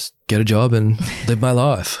 I'll just get a job and live my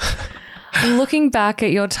life. Looking back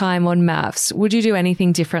at your time on MAFS, would you do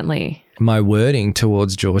anything differently? My wording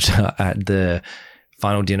towards Georgia at the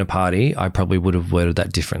final dinner party, I probably would have worded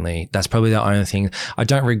that differently. That's probably the only thing. I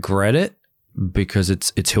don't regret it because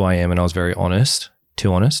it's who I am and I was very honest,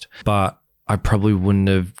 too honest. But I probably wouldn't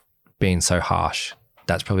have been so harsh.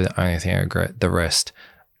 That's probably the only thing I regret. The rest,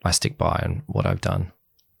 I stick by and what I've done.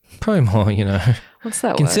 Probably more, What's that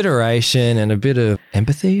word? consideration and a bit of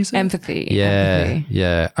empathy. Is it? Empathy. Yeah,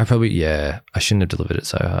 Empathy. yeah. I shouldn't have delivered it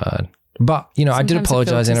so hard. But, I did Sometimes it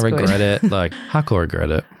apologize and I filters regret it. Like, hardcore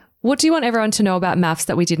regret it. What do you want everyone to know about MAFS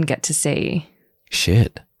that we didn't get to see?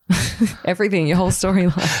 Shit. Everything, your whole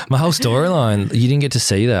storyline. My whole storyline, you didn't get to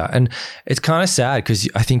see that. And it's kind of sad because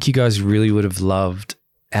I think you guys really would have loved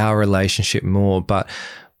our relationship more, but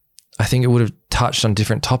I think it would have touched on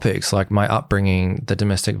different topics like my upbringing, the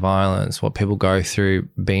domestic violence, what people go through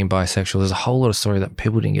being bisexual. There's a whole lot of story that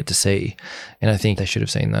people didn't get to see. And I think they should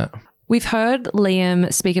have seen that. We've heard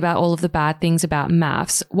Liam speak about all of the bad things about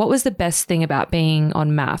MAFS. What was the best thing about being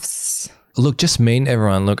on MAFS? Look, just meeting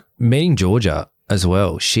everyone. Look, meeting Georgia as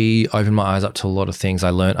well. She opened my eyes up to a lot of things. I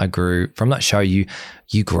learned, I grew. From that show, you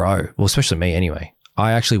grow. Well, especially me anyway.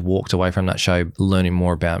 I actually walked away from that show learning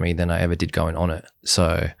more about me than I ever did going on it.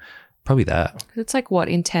 So probably that. It's like what,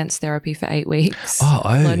 intense therapy for 8 weeks? Oh,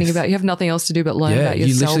 oath. Learning about, you have nothing else to do but learn about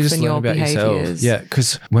yourself and your behaviors. Yeah,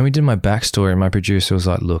 because when we did my backstory, my producer was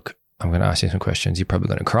like, look, I'm going to ask you some questions. You're probably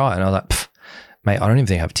going to cry. And I was like, mate, I don't even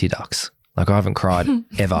think I have tear ducts. Like I haven't cried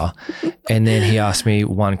ever. And then he asked me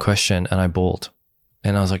one question and I bawled.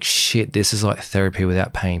 And I was like, shit, this is like therapy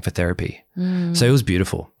without paying for therapy. So it was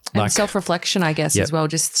beautiful. And self-reflection, I guess, Yep. as well.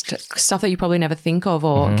 Just stuff that you probably never think of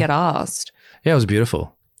or get asked. Yeah, it was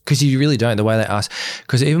beautiful. Because you really don't, the way they ask.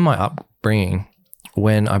 Because even my upbringing,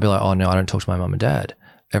 when I'd be like, oh, no, I don't talk to my mum and dad,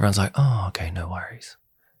 everyone's like, oh, okay, no worries.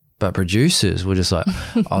 But producers were just like,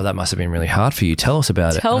 oh, that must have been really hard for you. Tell us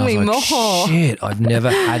about it. Tell And I was me like, more. Shit, I've never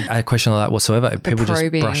had a question like that whatsoever. People just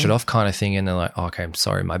probing. brush it off kind of thing and they're like, oh, okay, I'm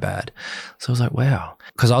sorry, my bad. So I was like, wow.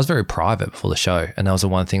 Because I was very private before the show and that was the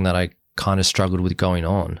one thing that I kind of struggled with going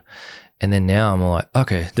on. And then now I'm like,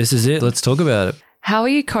 okay, this is it. Let's talk about it. How are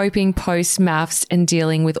you coping post-MAFS and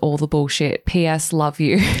dealing with all the bullshit? P.S. Love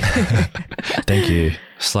you. Thank you.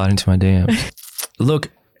 Slide into my DMs. Look,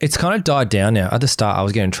 it's kind of died down now. At the start, I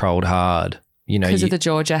was getting trolled hard. Because of the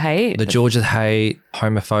Georgia hate? The Georgia hate,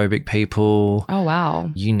 homophobic people. Oh,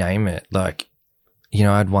 wow. You name it. Like, I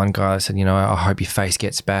had one guy that said, I hope your face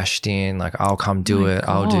gets bashed in. Like, I'll come do it.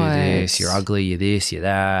 I'll do this. You're ugly. You're this. You're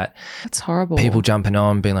that. That's horrible. People jumping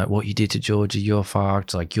on, being like, what you did to Georgia, you're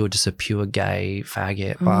fucked. Like, you're just a pure gay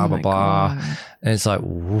faggot, blah, blah, blah. God. And it's like,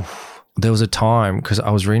 woof. There was a time because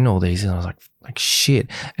I was reading all these and I was like shit.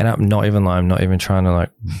 And I'm not even lying. I'm not even trying to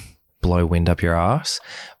like blow wind up your ass.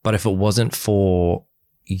 But if it wasn't for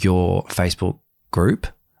your Facebook group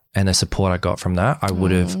and the support I got from that, I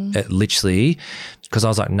would have literally, because I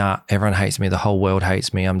was like, nah, everyone hates me. The whole world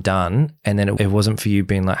hates me. I'm done. And then it wasn't for you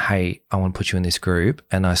being like, hey, I want to put you in this group.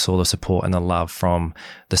 And I saw the support and the love from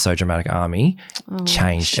the So Dramatic Army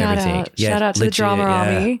changed everything. Shout out to the legit, Drama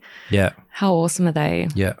Army. Yeah. How awesome are they?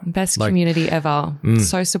 Yeah. Best Like- community ever.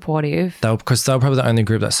 So supportive. Because they were probably the only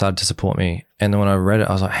group that started to support me. And then when I read it,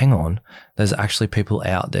 I was like, hang on, there's actually people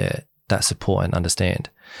out there that support and understand.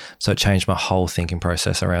 So it changed my whole thinking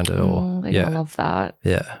process around it all. I love that.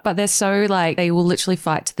 Yeah. But they're so like, they will literally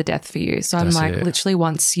fight to the death for you. So That's I'm like, it. literally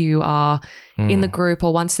once you are in the group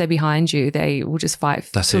or once they're behind you, they will just fight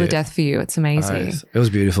That's to the it. death for you. It's amazing. It was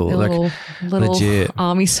beautiful. They're Like, little legit.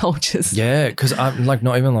 army soldiers. yeah, because I'm like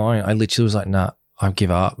not even lying. I literally was like, nah, I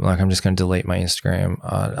give up. Like, I'm just going to delete my Instagram.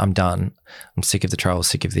 I'm done. I'm sick of the trolls,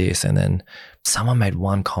 sick of this. And then someone made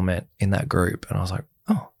one comment in that group and I was like,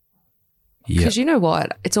 oh, yeah. Because you know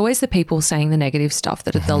what? It's always the people saying the negative stuff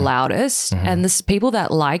that are the loudest. And the people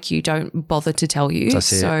that like you don't bother to tell you.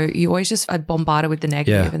 That's it. So you always just are bombarded with the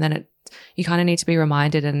negative, Yeah. and then you kind of need to be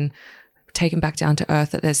reminded and taken back down to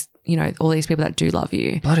earth that there's, all these people that do love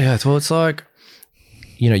you. Bloody earth. Well, it's like,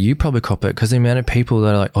 you probably cop it because the amount of people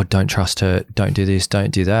that are like, oh, don't trust her, don't do this,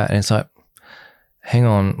 don't do that. And it's like, hang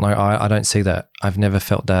on, like I don't see that. I've never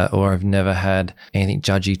felt that, or I've never had anything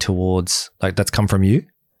judgy towards, like, that's come from you.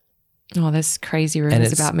 Oh, there's crazy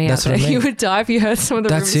rumors about me out that's there. what I mean. You would die if you heard some of the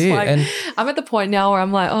That's rumors. it. Like, And- I'm at the point now where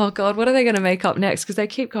I'm like, oh God, what are they going to make up next? Because they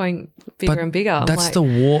keep going bigger and bigger. I'm That's like, the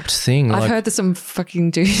warped thing. I've like, heard there's some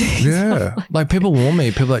fucking duties. Yeah. Like people warn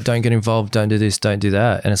me, people like, don't get involved, don't do this, don't do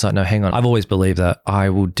that. And it's like, no, hang on. I've always believed that I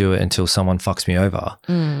will do it until someone fucks me over.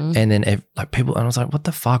 And then like people, and I was like, what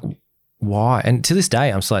the fuck? Why? And to this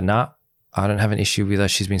day, I'm just like, nah, I don't have an issue with her.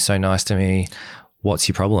 She's been so nice to me. What's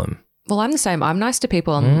your problem? Well, I'm the same. I'm nice to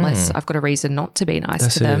people unless I've got a reason not to be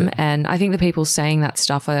nice to them. it. And I think the people saying that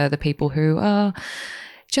stuff are the people who are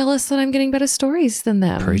jealous that I'm getting better stories than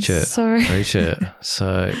them. Preach it. So, Preach it.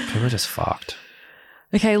 So people are just fucked.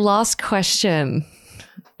 okay, last question.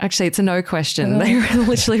 Actually, it's a no question. They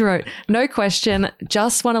literally wrote, no question.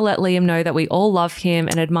 Just want to let Liam know that we all love him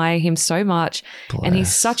and admire him so much. And he's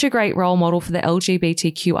Bless. such a great role model for the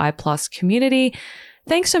LGBTQI plus community.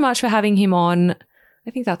 Thanks so much for having him on. I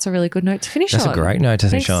think that's a really good note to finish That's on. a great note to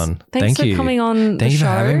finish on. Thanks Thank you for coming on Thank the you show.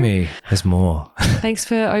 for having me. There's more. Thanks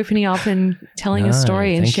for opening up and telling your No,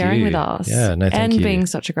 story and thank sharing you. with us. Yeah, no, thank and you. being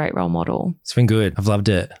such a great role model. It's been good. I've loved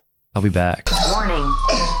it. I'll be back. Warning.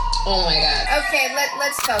 Oh my god. Okay,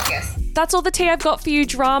 let's focus. That's all the tea I've got for you,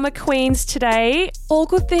 drama queens, today. All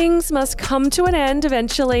good things must come to an end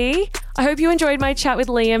eventually. I hope you enjoyed my chat with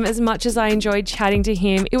Liam as much as I enjoyed chatting to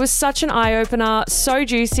him. It was such an eye-opener, so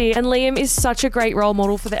juicy, and Liam is such a great role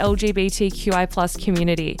model for the LGBTQI plus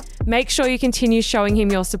community. Make sure you continue showing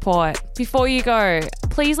him your support. Before you go,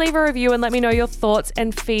 please leave a review and let me know your thoughts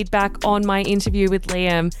and feedback on my interview with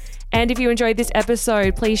Liam. And if you enjoyed this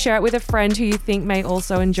episode, please share it with a friend who you think may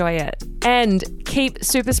also enjoy it. And keep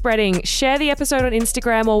super spreading. Share the episode on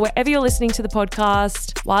Instagram or wherever you're listening to the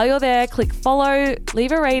podcast. While you're there, click follow,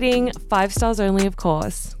 leave a rating, 5 stars only, of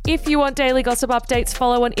course. If you want daily gossip updates,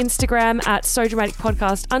 follow on Instagram at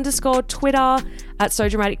SoDramaticPodcast_, Twitter at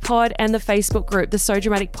SoDramaticPod, and the Facebook group, the So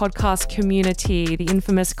Dramatic Podcast Community, the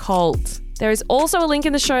infamous cult. There is also a link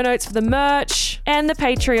in the show notes for the merch and the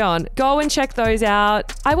Patreon. Go and check those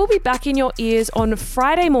out. I will be back in your ears on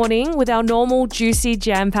Friday morning with our normal, juicy,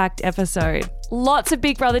 jam-packed episode. Lots of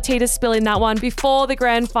Big Brother tea to spill in that one before the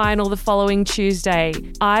grand final the following Tuesday.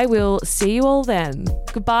 I will see you all then.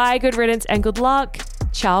 Goodbye, good riddance, and good luck.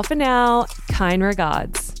 Ciao for now. Kind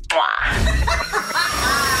regards.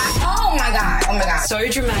 Oh my god. Oh my god. So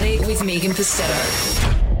Dramatic with Megan Pistetto.